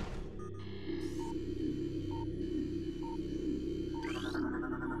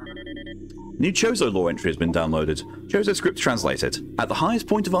 New Chozo lore entry has been downloaded. Chozo script translated. At the highest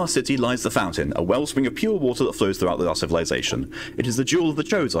point of our city lies the fountain, a wellspring of pure water that flows throughout our civilization. It is the jewel of the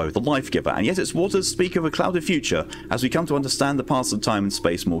Chozo, the life giver, and yet its waters speak of a clouded future. As we come to understand the paths of time and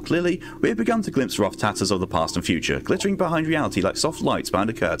space more clearly, we have begun to glimpse rough tatters of the past and future, glittering behind reality like soft lights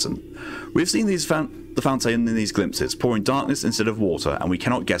behind a curtain. We have seen the fountain in these glimpses, pouring darkness instead of water, and we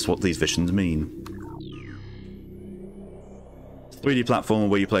cannot guess what these visions mean. 3D platformer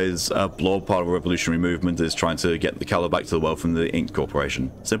where you play as a blob, part of a revolutionary movement that is trying to get the colour back to the world from the Ink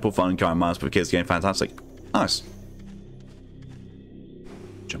Corporation. Simple, fun, and kind of miles for kids game, fantastic. Nice.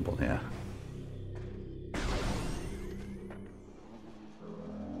 Jump on here.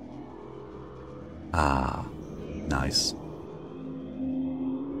 Ah, nice.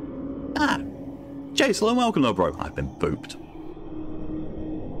 Ah, Jace, hello and welcome, though, bro. I've been booped.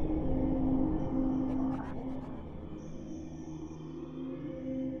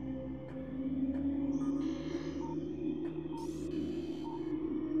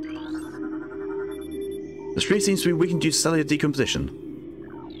 The street seems to be weakened due to cellular decomposition.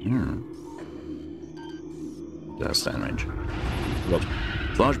 That's stand range. God.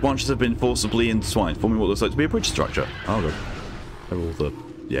 Large branches have been forcibly entwined, forming what looks like to be a bridge structure. Oh, good. They're all the...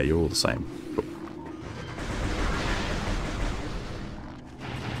 Yeah, you're all the same. Cool.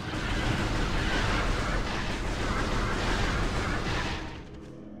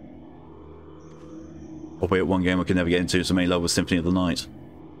 Albeit one game I could never get into, so many love was Symphony of the Night.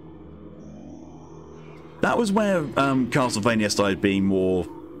 That was where Castlevania started being more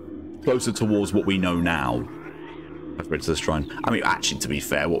closer towards what we know now. I've read to this shrine. I mean, actually, to be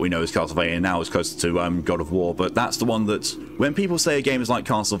fair, what we know is Castlevania now is closer to God of War, but that's the one that, when people say a game is like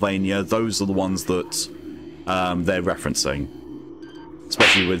Castlevania, those are the ones that they're referencing.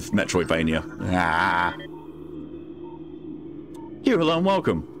 Especially with Metroidvania. Ah. Here, hello and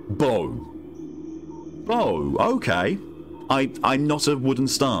welcome. Bow. Bow, okay. I'm not a wooden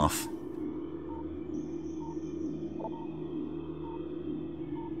staff.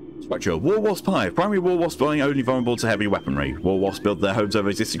 Structure. War Wasp Hive. Primary War Wasps are only vulnerable to heavy weaponry. War Wasps build their homes over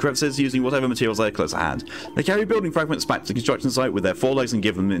existing crevices using whatever materials they are close at hand. They carry building fragments back to the construction site with their forelegs and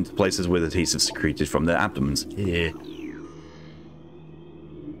give them into places with adhesive secreted from their abdomens. Yeah.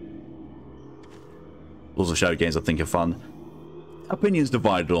 Also shadow games I think are fun. Opinions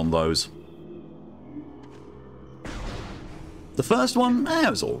divided on those. The first one, it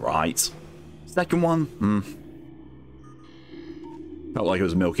was alright. Second one, felt like it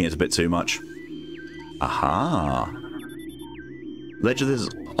was milking it a bit too much. Aha. Ledge of this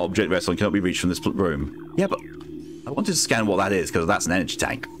object wrestling cannot be reached from this room. Yeah, but I wanted to scan what that is, because that's an energy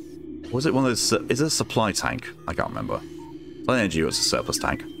tank. Or is it one of those... Is it a supply tank? I can't remember. It's not energy, or it's a surplus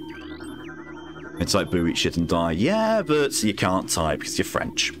tank. Inside boo, eat shit and die. Yeah, but you can't type because you're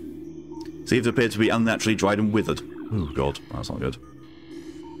French. Seeds appear to be unnaturally dried and withered. Oh god, that's not good.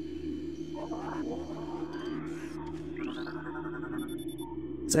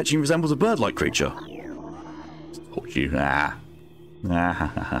 This etching resembles a bird-like creature. Talk you. Ah.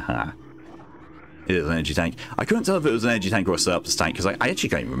 It is an energy tank. I couldn't tell if it was an energy tank or a surplus tank because I actually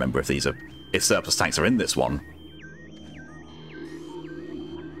can't even remember if surplus tanks are in this one.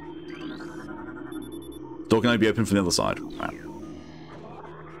 Door can only be open from the other side. Right.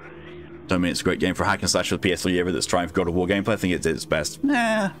 Don't mean it's a great game for a hack and slash for the PS3 era that's trying for God of War gameplay. I think it did its best.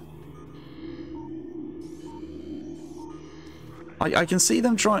 Nah. I can see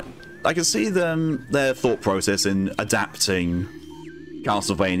them trying. I can see their thought process in adapting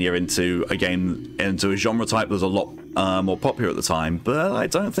Castlevania into a game, into a genre type that was a lot more popular at the time, but I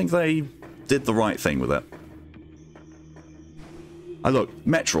don't think they did the right thing with it. Look,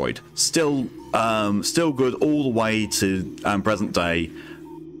 Metroid, still good all the way to present day,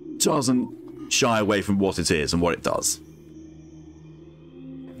 doesn't shy away from what it is and what it does.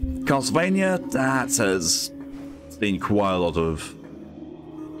 Castlevania, that has been quite a lot of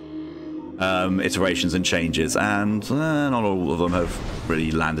iterations and changes, and not all of them have really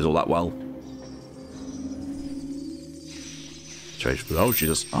landed all that well. Oh,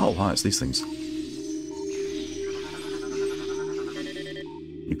 Jesus. Oh, hi, it's these things.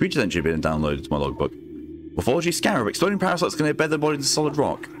 Your creature's entry been downloaded to my logbook. Morphology Scarab. Exploding parasites can embed their body into solid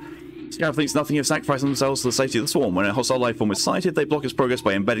rock. Scarab thinks nothing of sacrificing themselves to the safety of the swarm. When a hostile life form is sighted, they block its progress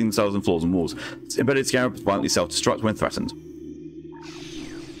by embedding themselves in floors and walls. Embedded Scarab violently self-destruct when threatened.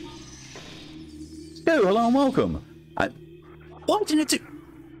 Oh, hello and welcome. Why didn't it do...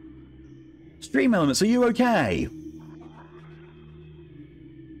 Stream Elements, are you okay?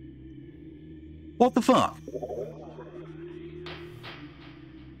 What the fuck?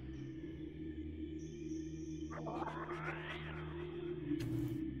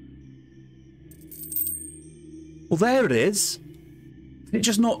 Well, there it is. Did it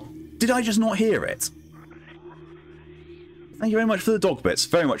just not... Did I just not hear it? Thank you very much for the dog bits.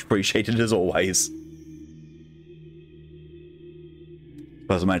 Very much appreciated as always.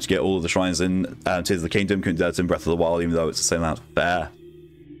 Suppose I managed to get all of the shrines in Tears of the Kingdom. Couldn't do that in Breath of the Wild, even though it's the same amount. Fair.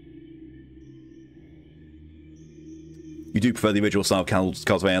 You do prefer the original style of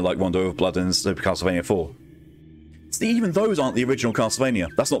Castlevania like Rondo of Blood and Super Castlevania 4. See, even those aren't the original Castlevania.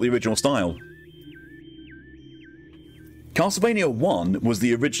 That's not the original style. Castlevania 1 was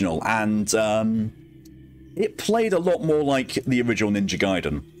the original, and it played a lot more like the original Ninja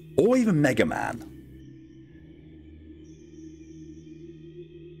Gaiden. Or even Mega Man.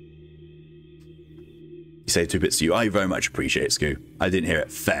 You say 2 bits to you. I very much appreciate it, Scoo. I didn't hear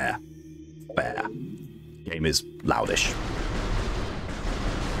it. Fair. Fair. Game is loudish.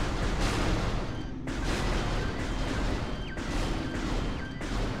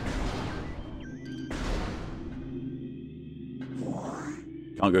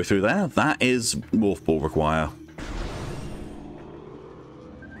 Can't go through there. That is Morph Ball require.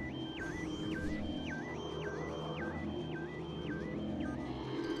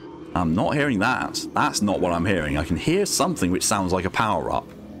 I'm not hearing that. That's not what I'm hearing. I can hear something which sounds like a power-up.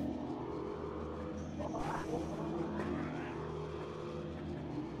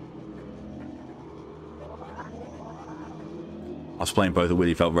 I was playing both, the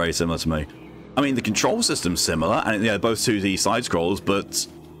Willy felt very similar to me. I mean, the control system's similar, and yeah, both 2D side-scrolls, but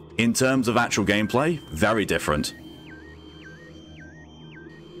in terms of actual gameplay, very different.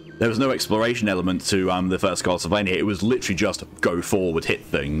 There was no exploration element to the first Castlevania. It was literally just go forward, hit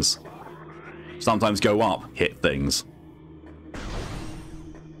things. Sometimes go up, hit things. I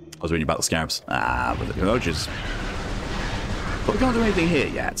was reading about the scarabs. Ah, but the emojis. But we can't do anything here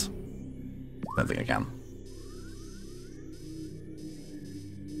yet. Don't think I can.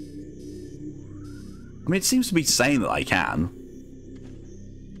 I mean, it seems to be saying that I can.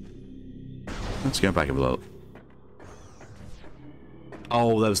 Let's go back and have a look.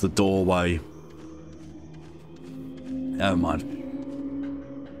 Oh, there's the doorway. Never mind.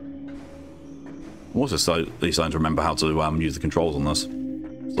 I'm also slowly starting to remember how to use the controls on this.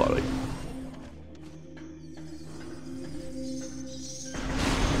 Slowly.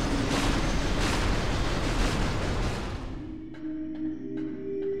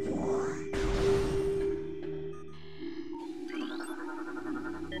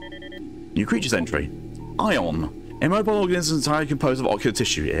 New creatures entry. Ion. A mobile organism is entirely composed of ocular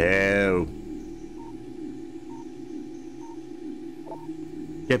tissue. Ew.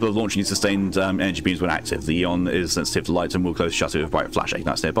 Capable of launching sustained energy beams when active. The Ion is sensitive to light and will close shutter with bright flashing.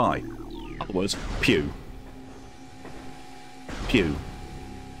 That's nearby. In other words, pew. Pew.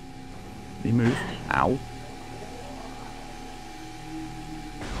 Did he move? Ow.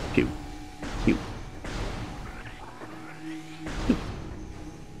 Pew. Pew.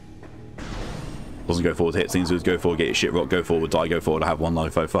 Doesn't go forward, hit things, just go forward, get your shit rock, go forward, die, go forward, I have one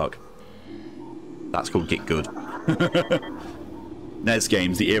life, oh fuck. That's called get good. NES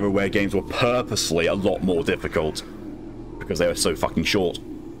games, the era where games were purposely a lot more difficult because they were so fucking short.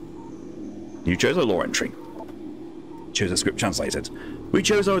 You chose a lore entry. Chose a script translated. We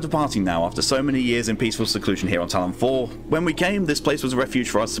chose our departing now after so many years in peaceful seclusion here on Talon 4. When we came, this place was a refuge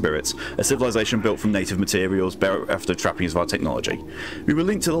for our spirits, a civilization built from native materials, bereft of trappings of our technology. We were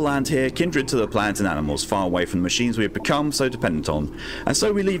linked to the land here, kindred to the plants and animals, far away from the machines we have become so dependent on. And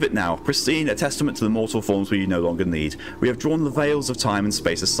so we leave it now, pristine, a testament to the mortal forms we no longer need. We have drawn the veils of time and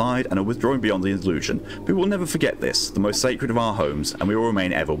space aside and are withdrawing beyond the illusion. We will never forget this, the most sacred of our homes, and we will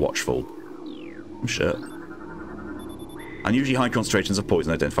remain ever watchful. Oh shit. Unusually high concentrations of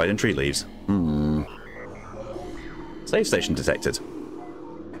poison identified in tree leaves. Save station detected.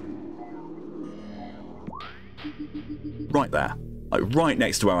 Right there. Like, right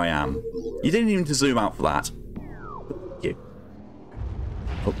next to where I am. You didn't even need to zoom out for that. You.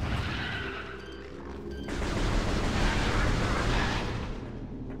 Oh.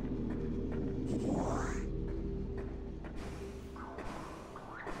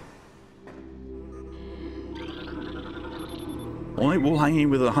 Alright, wall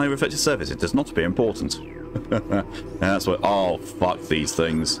hanging with a high reflective surface. It does not appear important. And that's what. Oh, fuck these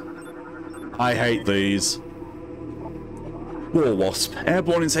things. I hate these. War Wasp.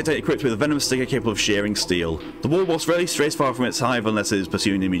 Airborne insect equipped with a venomous stinger capable of shearing steel. The War Wasp rarely strays far from its hive unless it is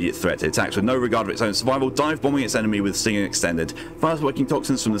pursuing an immediate threat. It attacks with no regard for its own survival, dive bombing its enemy with stinger extended. Fires working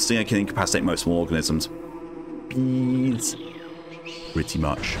toxins from the stinger can incapacitate most small organisms. Bees. Pretty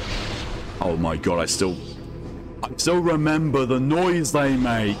much. Oh my god, I still remember the noise they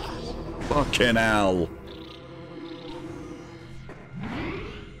make. Fucking hell.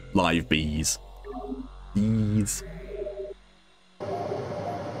 Live bees. Bees.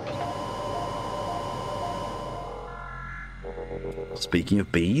 Speaking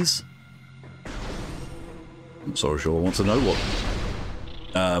of bees, I'm sorry, sure I want to know what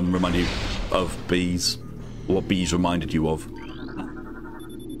remind you of bees. What bees reminded you of?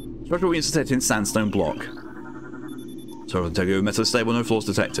 Structure we intersected in sandstone block. So Tego metal stable, no flaws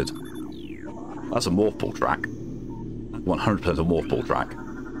detected. That's a morph pool track. 100% a morph pool track.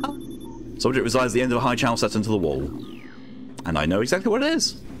 Subject resides at the end of a high channel set into the wall. And I know exactly what it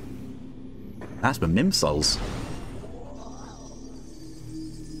is. That's my Mim cells.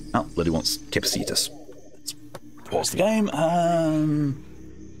 Oh, Lily wants Kipsitas. Let's pause the game.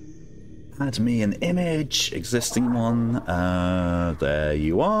 Add me an image. Existing one. There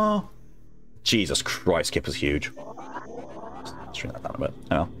you are. Jesus Christ, Kipper's huge. Let's shrink that down a bit.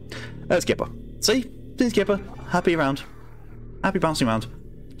 Oh well. There's Kipper. See? There's Kipper. Happy around. Happy bouncing around.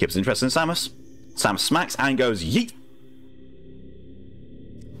 Kipper's interested in Samus. Samus smacks and goes yeet.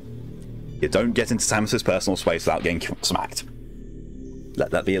 You don't get into Samus's personal space without getting smacked.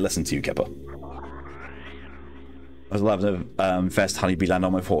 Let that be a lesson to you, Kipper. I was allowed to infest honeybee land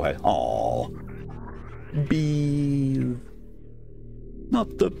on my forehead. Aww. Bees.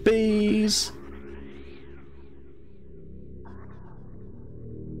 Not the bees.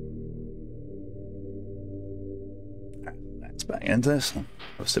 Let's bang into this. Have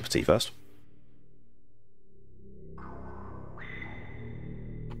a sip of tea first.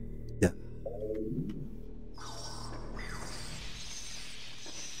 Yeah.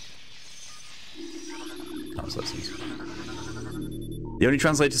 The only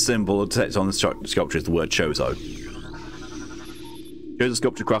translated symbol detected on the sculpture is the word Chozo. Chozo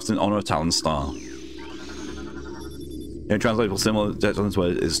sculpture crafted in honor of Talon's star. The only translatable symbol detected on this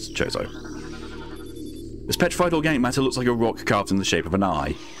word is Chozo. This petrified organic matter looks like a rock carved in the shape of an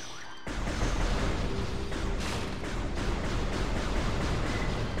eye.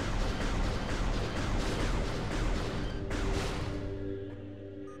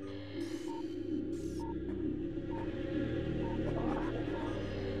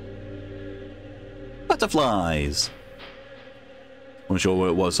 Butterflies! I'm not sure where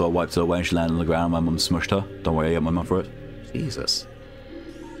it was, so I wiped it away and she landed on the ground. My mum smushed her. Don't worry, I got my mum for it. Jesus.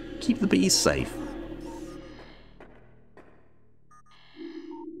 Keep the bees safe.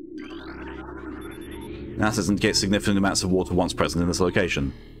 NASA indicates significant amounts of water once present in this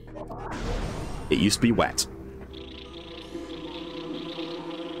location. It used to be wet.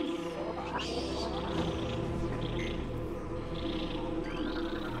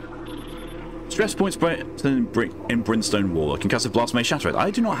 Stress points in Brimstone Wall. A concussive blast may shatter it.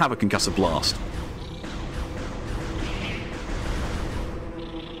 I do not have a concussive blast.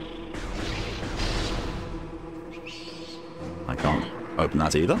 I can't open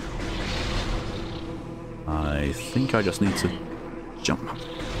that either. I think I just need to jump.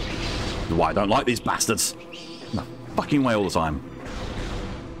 Why I don't like these bastards. In the fucking way all the time.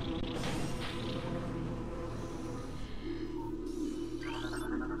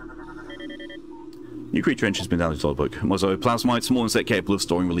 New creature entry has been down to the book. Mozo plasmites, small insect capable of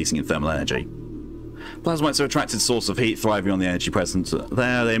storing and releasing in thermal energy. Plasmites are an attracted source of heat, thriving on the energy present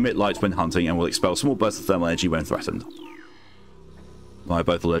there. They emit light when hunting and will expel small bursts of thermal energy when threatened. I'm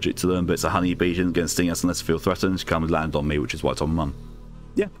both allergic to them, but it's a honeybee isn't going to sting us unless I feel threatened. Come and land on me, which is why I told my mum.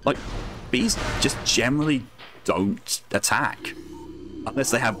 Yeah, like, bees just generally don't attack.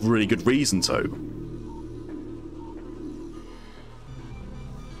 Unless they have really good reason to.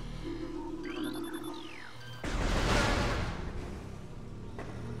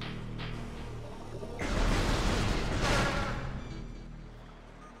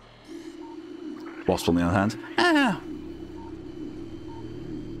 Wasps, on the other hand,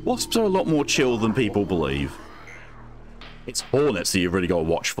 wasps are a lot more chill than people believe. It's hornets that you've really got to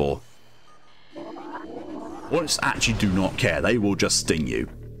watch for. Hornets actually do not care. They will just sting you.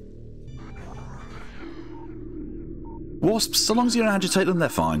 Wasps, so long as you don't agitate them, they're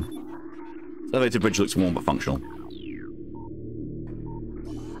fine. The elevated bridge looks warm but functional.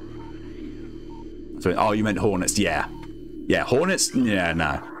 So, oh, you meant hornets? Yeah. Yeah, hornets? Yeah,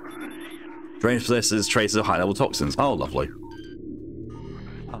 no. Drainage possesses traces of high-level toxins. Oh, lovely.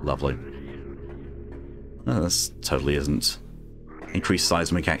 Oh, lovely. Oh, this totally isn't. Increased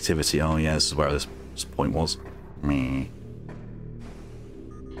seismic activity. Oh, yeah, this is where this point was. Meh.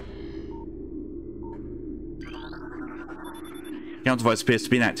 Counter device appears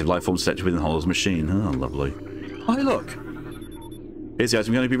to be inactive. Life form detected within Hollow's machine. Oh, lovely. Oh, hey, look. Here's the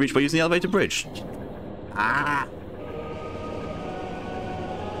item going to be reached by using the elevator bridge. Ah!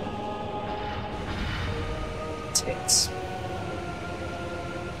 Tits.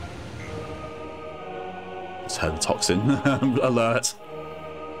 Turn toxin alert.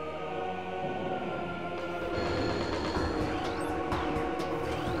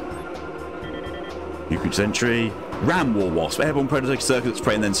 New creature entry. Ram War Wasp. Airborne predator circles its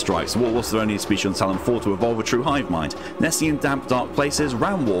prey and then strikes. War Wasps are only a species on Talon 4 to evolve a true hive mind. Nesting in damp, dark places,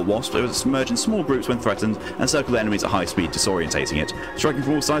 Ram War Wasps emerge in small groups when threatened and circle their enemies at high speed, disorientating it. Striking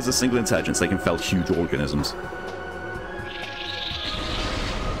from all sides of single intelligence, they can fell huge organisms.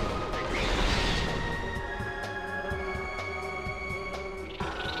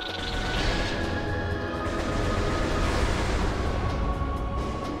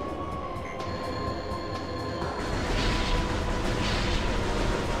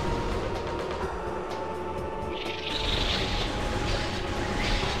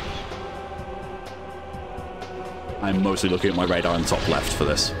 I'm mostly looking at my radar in the top left for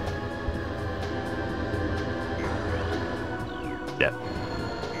this. Yeah.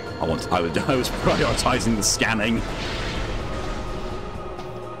 I was prioritizing the scanning.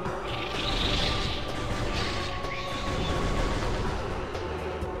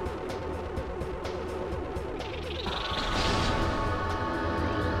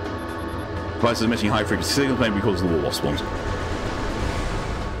 Devices emitting high frequency signals may be caused the war wasp swarms.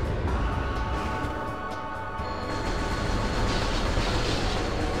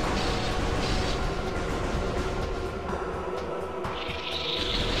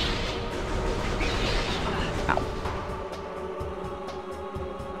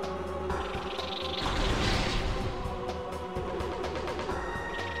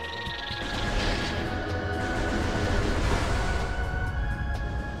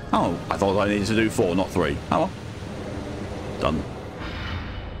 Oh, I thought I needed to do 4, not 3. Oh well. Done.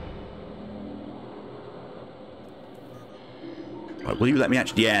 Right, will you let me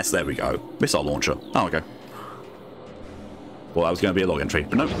actually... Yes, there we go. Missile launcher. Oh, okay. Well, that was going to be a log entry,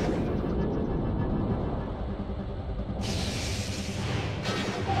 but no.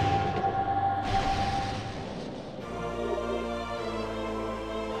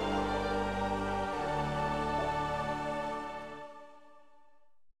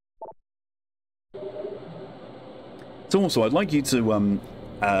 So also, I'd like you to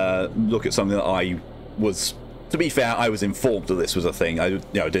look at something that I was, to be fair, I was informed that this was a thing. I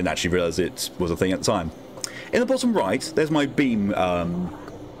didn't actually realise it was a thing at the time. In the bottom right, there's my beam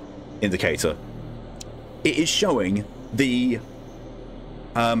indicator. It is showing the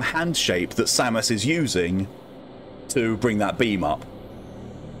hand shape that Samus is using to bring that beam up.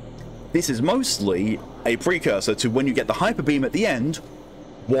 This is mostly a precursor to when you get the hyper beam at the end,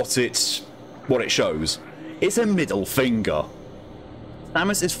 what it shows. It's a middle finger.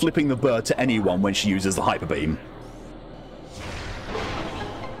 Samus is flipping the bird to anyone when she uses the hyper beam.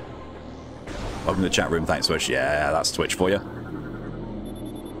 Welcome to the chat room, thanks Twitch. Yeah, that's Twitch for you.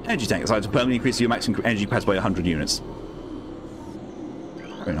 Energy tank decided to permanently increase your maximum energy capacity by 100 units.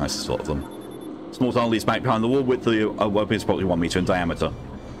 Very nice, sort of them. Small tunnel leads back behind the wall with the weapon is probably 1 meter in diameter.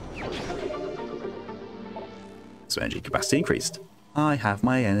 So energy capacity increased. I have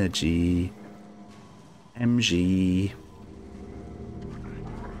my energy. MG.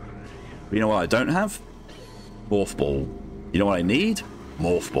 But you know what I don't have? Morph Ball. You know what I need?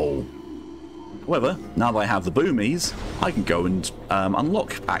 Morph Ball. However, now that I have the boomies, I can go and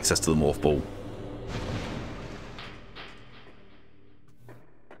unlock access to the Morph Ball.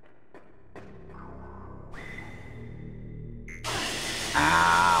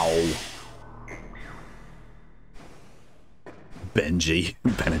 Ow! Benji.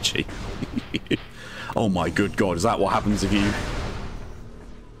 Benji. Oh my good god, is that what happens if you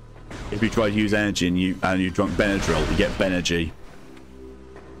try to use energy and you drunk Benadryl, you get Benergy.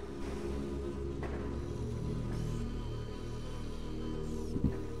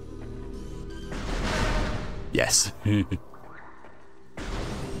 Yes. And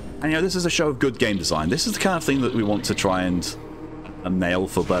this is a show of good game design. This is the kind of thing that we want to try and nail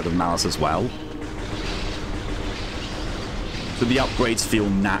for Bird of Malice as well. So the upgrades feel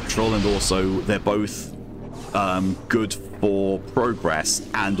natural, and also they're both good for progress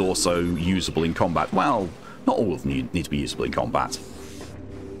and also usable in combat. Well, not all of them need to be usable in combat.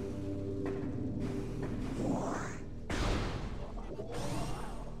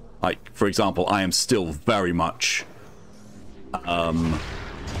 Like, for example, I am still very much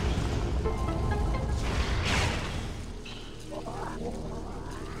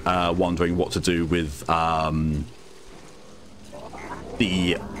wondering what to do with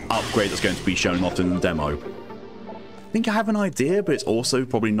the upgrade that's going to be shown off in the demo. I think I have an idea, but it's also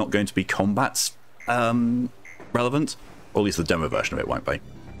probably not going to be combat relevant. Or at least the demo version of it won't be.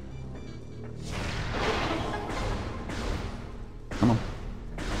 Come on.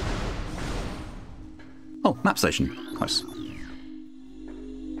 Oh, map station. Nice.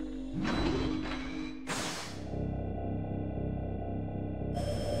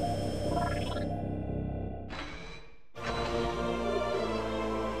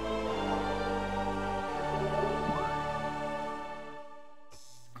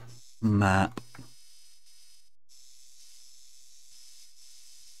 Map.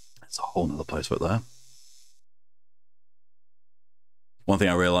 It's a whole nother place right there. One thing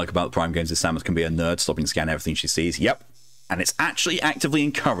I really like about Prime games is Samus can be a nerd, stopping to scan everything she sees. Yep. And it's actually actively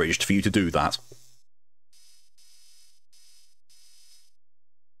encouraged for you to do that.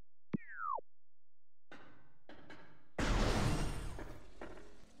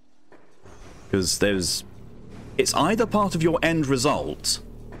 Because it's either part of your end result,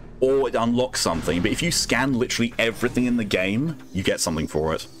 or it unlocks something, but if you scan literally everything in the game, you get something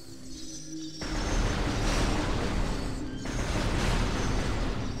for it.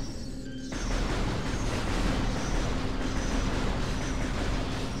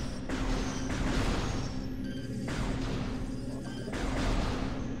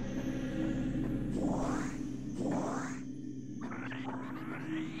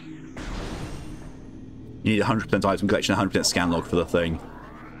 You need 100% item collection, 100% scan log for the thing.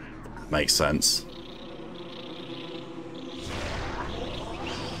 Makes sense.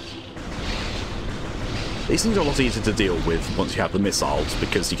 These things are a lot easier to deal with once you have the missiles,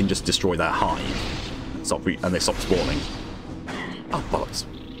 because you can just destroy their hive and they stop spawning. Oh, bollocks.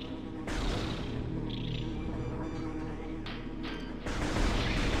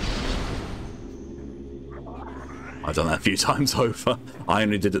 I've done that a few times over. I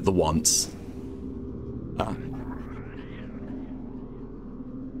only did it the once.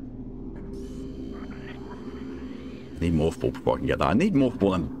 I need Morph Ball before I can get that. I need Morph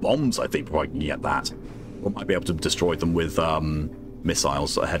Ball and bombs, I think, before I can get that. Or I might be able to destroy them with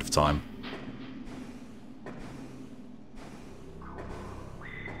missiles ahead of time.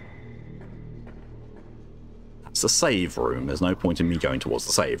 That's the save room. There's no point in me going towards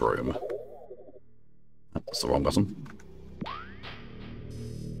the save room. That's the wrong button.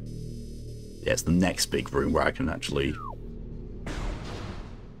 Yeah, it's the next big room where I can actually...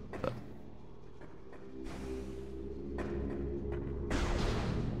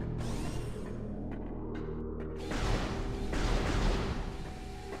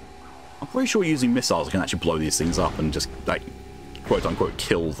 I'm pretty sure using missiles I can actually blow these things up and just, like, quote-unquote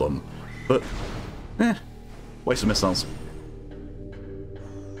kill them. But, waste of missiles.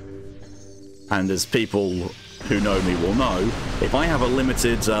 And as people who know me will know, if I have a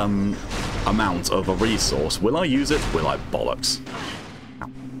limited amount of a resource, will I use it? Will I? Bollocks.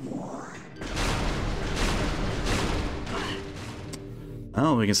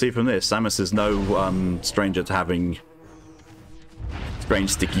 Oh, we can see from this, Samus is no stranger to having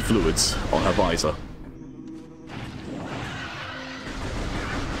strange sticky fluids on her visor.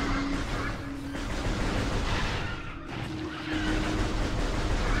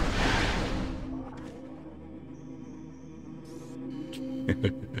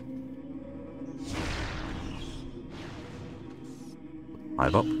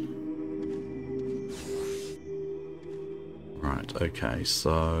 Hive up. Right, okay,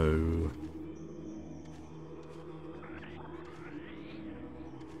 so...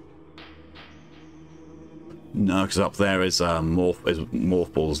 No, because up there is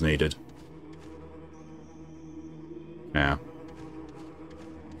morph balls needed. Yeah.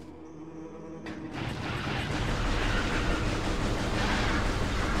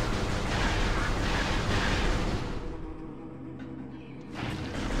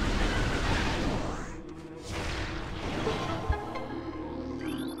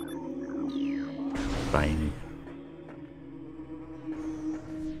 Fine.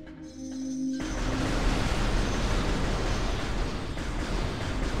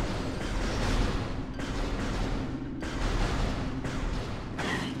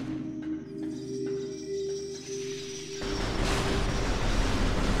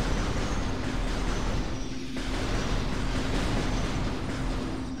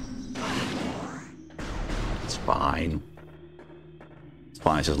 It's fine. It's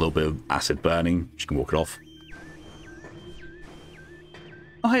fine, it's just a little bit of acid burning. She can walk it off.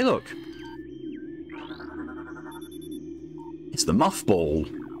 Oh, hey, look. It's the muff ball.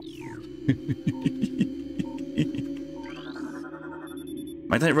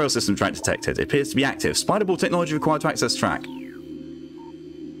 Magnetic rail system track detected. It appears to be active. Spider ball technology required to access track.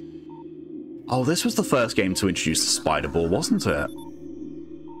 Oh, this was the first game to introduce the spider ball, wasn't it?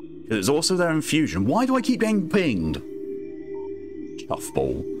 It was also there in Fusion. Why do I keep getting pinged? Chuff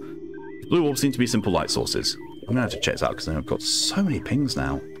ball. Blue orbs seem to be simple light sources. I'm going to have to check this out because I've got so many pings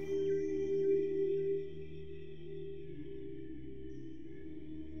now.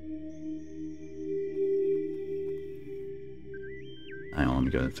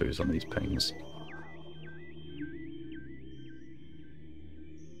 me go through some of these pings.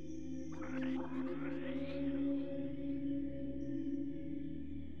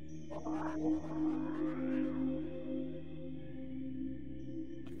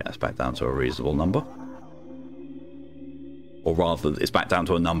 That's back down to a reasonable number. Or rather, it's back down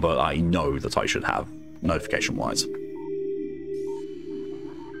to a number I know that I should have, notification-wise.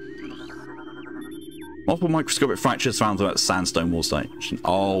 Multiple microscopic fractures found at Sandstone Wall Station.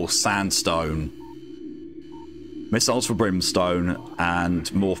 Oh, Sandstone. Missiles for Brimstone and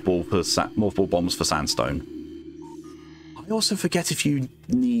morph ball bombs for Sandstone. I also forget if you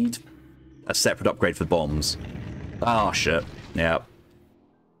need a separate upgrade for bombs. Ah, shit. Yeah.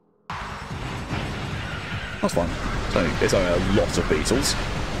 That's fine. It's only a lot of beetles.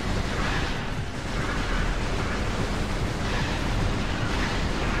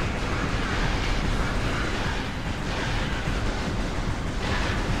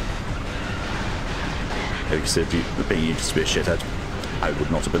 If you were being used to be a shithead, I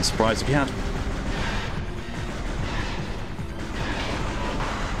would not have been surprised if you had.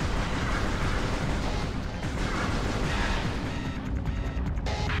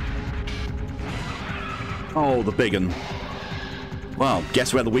 Oh, the big un. Well,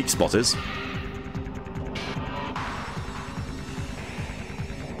 guess where the weak spot is?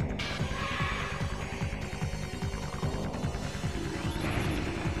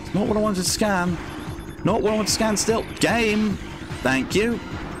 It's not what I wanted to scan. Not what I want to scan still. Game! Thank you.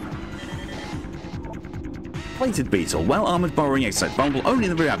 Plated beetle. Well-armored burrowing exoskeleton. Vulnerable only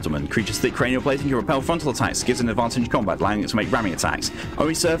in the rear abdomen. Creature's thick cranial plating can repel frontal attacks. Gives an advantage in combat, allowing it to make ramming attacks.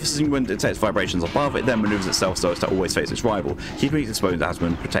 Only surfacing when it detects vibrations above. It then maneuvers itself so as to always face its rival, keeping its exposed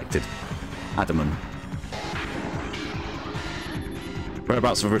abdomen protected. Abdomen.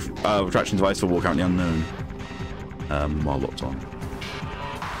 Whereabouts of retraction device for war currently unknown. While locked on.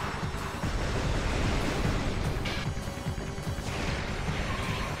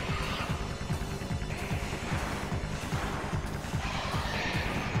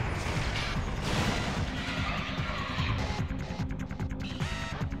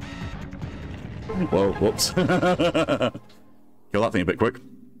 Whoa, whoops. Kill that thing a bit quick.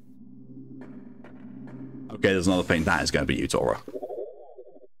 Okay, there's another thing. That is going to be you, Tora.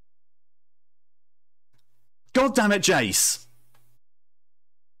 God damn it, Jace!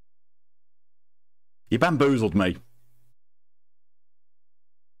 You bamboozled me.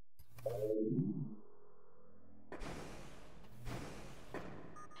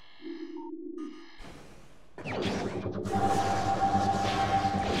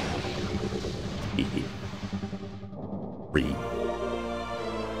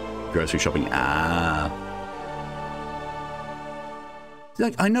 Grocery shopping. Ah.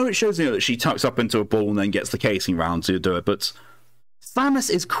 Like, I know it shows you that she tucks up into a ball and then gets the casing round to do it, but Thamus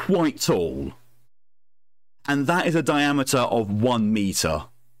is quite tall. And that is a diameter of 1 meter.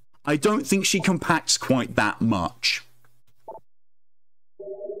 I don't think she compacts quite that much.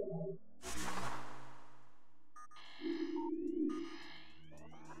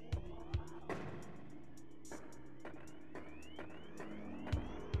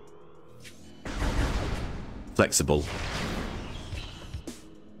 Flexible.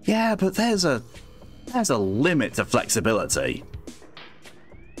 Yeah, but there's a limit to flexibility.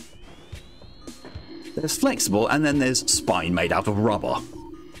 There's flexible, and then there's spine made out of rubber.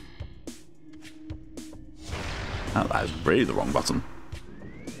 Oh, that is really the wrong button.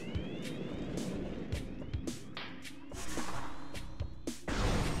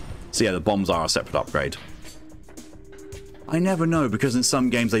 So yeah, the bombs are a separate upgrade. I never know, because in some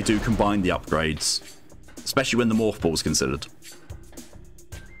games they do combine the upgrades. Especially when the morph ball is considered.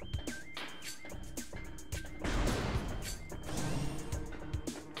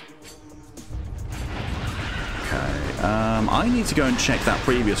 Okay, I need to go and check that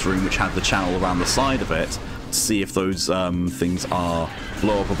previous room which had the channel around the side of it to see if those things are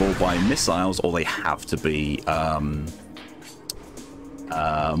blow-upable by missiles or they have to be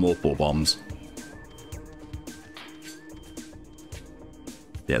morph ball bombs.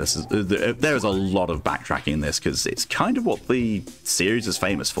 Yeah, there is a lot of backtracking in this because it's kind of what the series is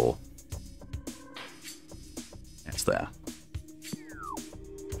famous for. It's there.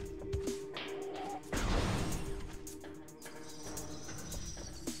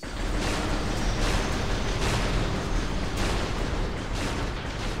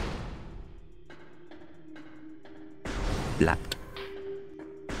 Lapped.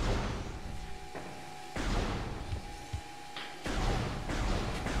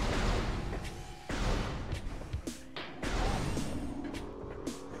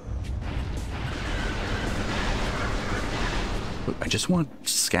 I just want to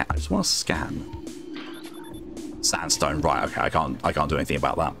scan. I just want to scan. Sandstone, right? Okay, I can't do anything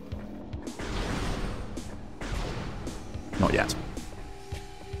about that. Not yet.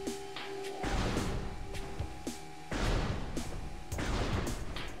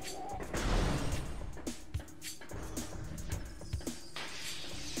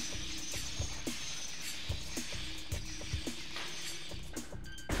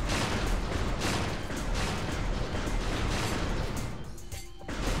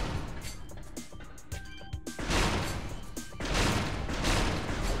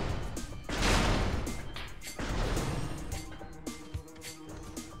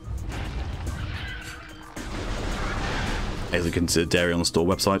 Is it considered dairy on the store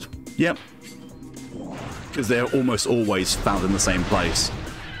website? Yep. Because they're almost always found in the same place.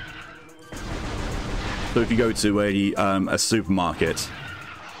 So if you go to a supermarket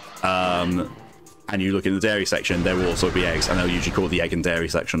and you look in the dairy section, there will also be eggs, and they'll usually call the egg and dairy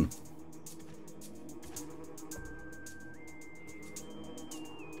section.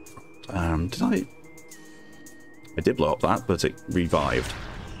 Did I? I did blow up that, but it revived.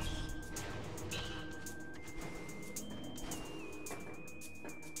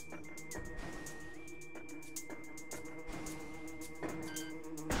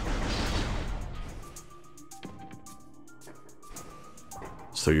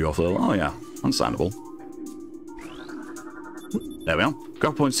 Threw you off a little. Oh yeah, understandable. There we are.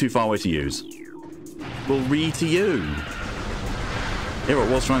 Grab point's too far away to use. We'll read to you. Here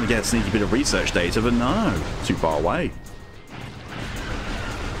it was trying to get a sneaky bit of research data, but no, too far away.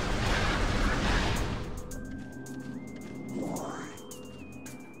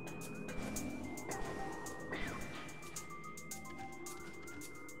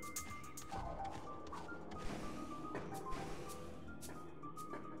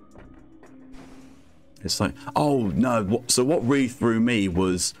 It's like, oh no, so what really threw me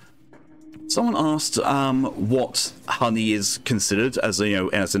was someone asked what honey is considered as,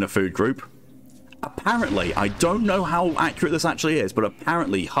 as in a food group. Apparently, I don't know how accurate this actually is, but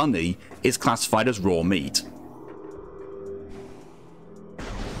apparently honey is classified as raw meat.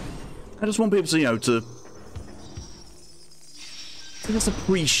 I just want people to, to just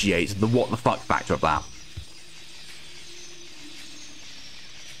appreciate the what the fuck factor of that.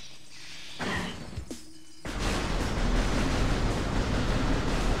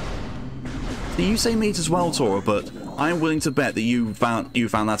 You say meat as well, Tora, but I'm willing to bet that you found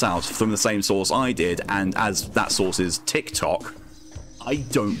that out from the same source I did, and as that source is TikTok, I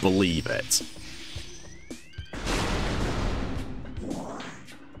don't believe it.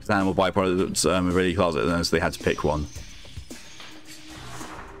 Animal byproducts are really closet, and so they had to pick one.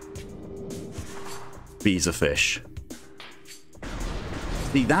 Bees are fish.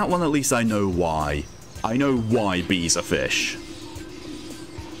 See, that one at least I know why. I know why bees are fish.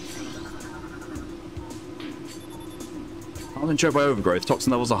 Uninsured by overgrowth,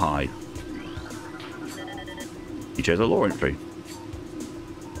 toxin levels are high. You chose a lore entry.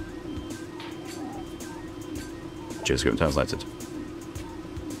 Cheers, script translated.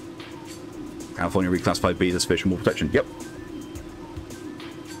 California reclassified bees as fish for more protection. Yep.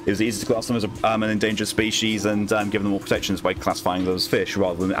 It was easy to class them as an endangered species and give them more protections by classifying them as fish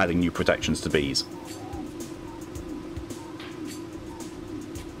rather than adding new protections to bees.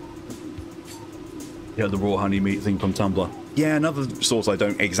 Yeah, the raw honey meat thing from Tumblr. Yeah, another source I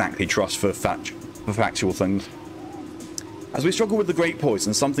don't exactly trust for factual things. As we struggle with the great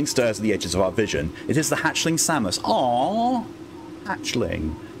poison, something stirs at the edges of our vision. It is the hatchling Samus. Aww!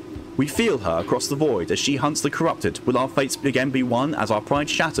 Hatchling. We feel her across the void as she hunts the corrupted. Will our fates again be one? As our pride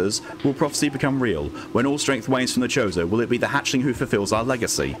shatters, will prophecy become real? When all strength wanes from the Chosen, will it be the hatchling who fulfills our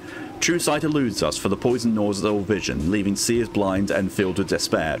legacy? True sight eludes us, for the poison gnaws at all vision, leaving seers blind and filled with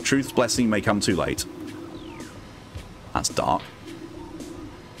despair. Truth's blessing may come too late. That's dark.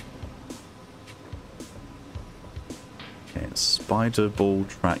 Okay, spider ball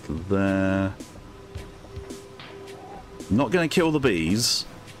track there. I'm not going to kill the bees,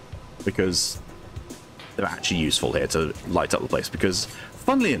 because they're actually useful here to light up the place, because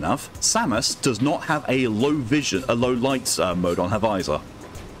funnily enough, Samus does not have a low light mode on her visor.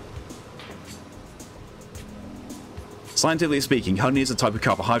 Scientifically speaking, honey is a type of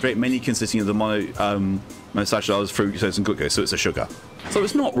carbohydrate mainly consisting of the monosaccharides, fructose and glucose, so it's a sugar. So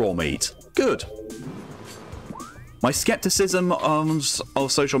it's not raw meat. Good. My skepticism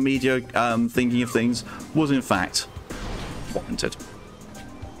of social media thinking of things was in fact warranted.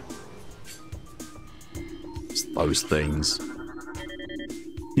 It's those things.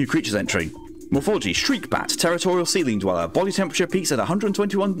 New creatures entry. Morphology, Shriekbat, territorial ceiling dweller, body temperature peaks at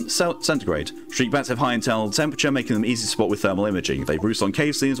 121 centigrade. Shriekbats have high internal temperature, making them easy to spot with thermal imaging. They roost on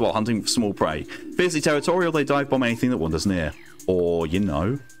cave ceilings while hunting for small prey. Fiercely territorial, they dive bomb anything that wanders near. Or, you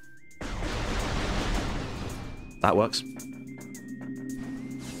know. That works.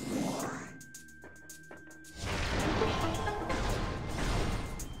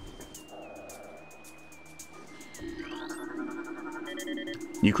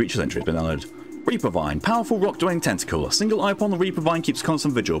 New creatures entry has been downloaded. Reaper Vine, powerful rock-dwelling tentacle. A single eye upon the Reaper Vine keeps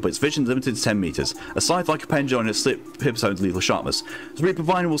constant vigil, but its vision is limited to 10 meters. A scythe-like appendage on its hips owns lethal sharpness. The Reaper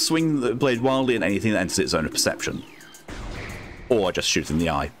Vine will swing the blade wildly at anything that enters its zone of perception. Or just shoot in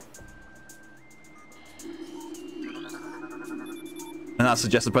the eye. And that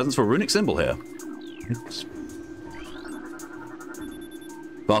suggests the presence for a runic symbol here. Oops.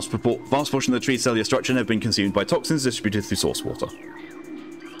 Vast portion of the tree's cellular structure have been consumed by toxins distributed through source water.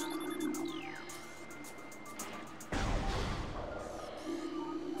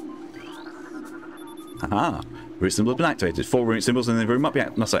 Haha. Root symbol has been activated. 4 runic symbols in the room must be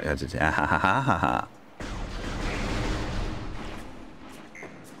activated. Ha ha ha ha ha.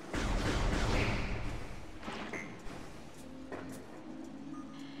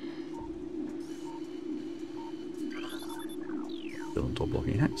 Still on top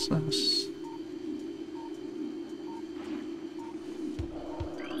blocking access.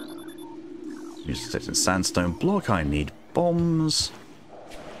 Use the detecting sandstone block. I need bombs.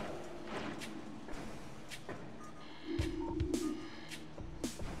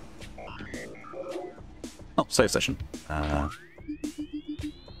 Oh, save session.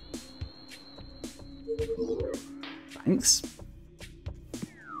 Thanks.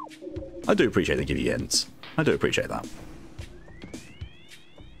 I do appreciate they give you hints. I do appreciate that.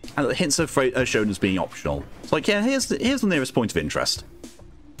 And the hints are shown as being optional. It's like, yeah, here's the nearest point of interest.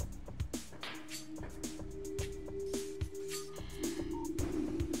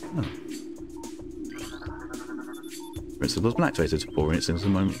 Oh. Rinse symbol has been activated. 4 rinse symbols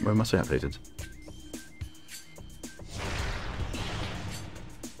in the moment must be activated.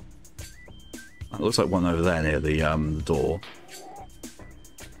 It looks like one over there near the door.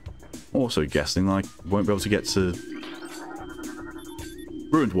 Also guessing I won't be able to get to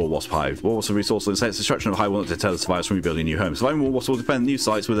ruined war wasp hive. War wasps are resourceful and say its destruction of a hive will not deter the survivors from rebuilding new homes. Surviving war wasps will defend new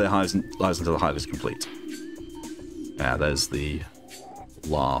sites with their hives lives until the hive is complete. Yeah, there's the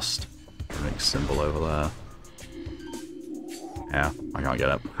last runic symbol over there. Yeah, I can't get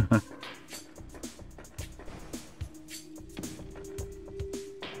up.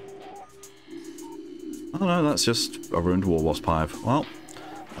 Oh no, that's just a ruined war wasp hive. Well,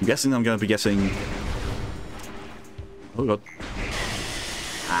 I'm guessing I'm going to be getting... Oh god.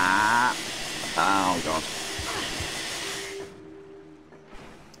 Ah! Oh god.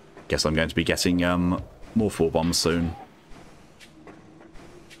 Guess I'm going to be getting more 4 bombs soon.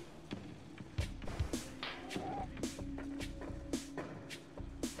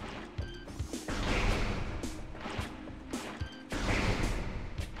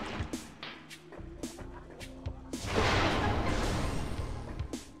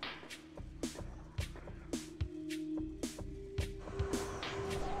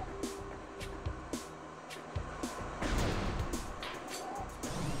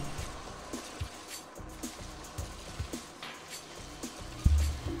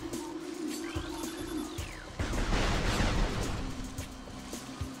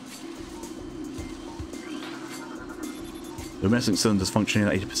 The domestic cylinder's functioning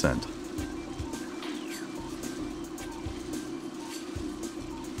at 80%.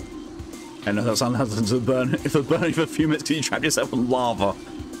 I know that's unhealthy to burn. If they're burning for a few minutes, can you trap yourself in lava?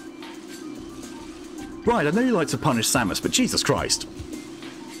 Right, I know you like to punish Samus, but Jesus Christ.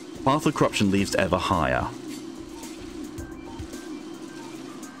 Path of corruption leads ever higher.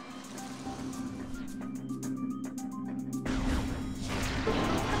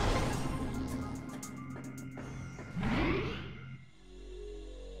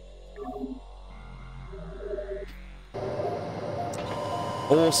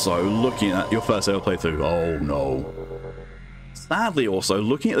 Also, looking at your first ever playthrough, oh no. Sadly, also,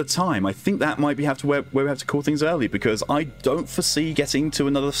 looking at the time, I think that might be where we have to call things early, because I don't foresee getting to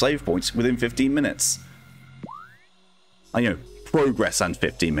another save point within 15 minutes. I know, progress and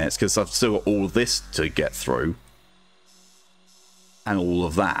 15 minutes, because I've still got all this to get through. And all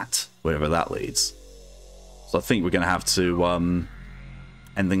of that, wherever that leads. So I think we're going to have to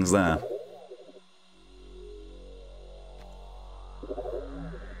end things there.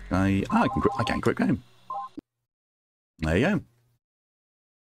 I can quit game. There you go.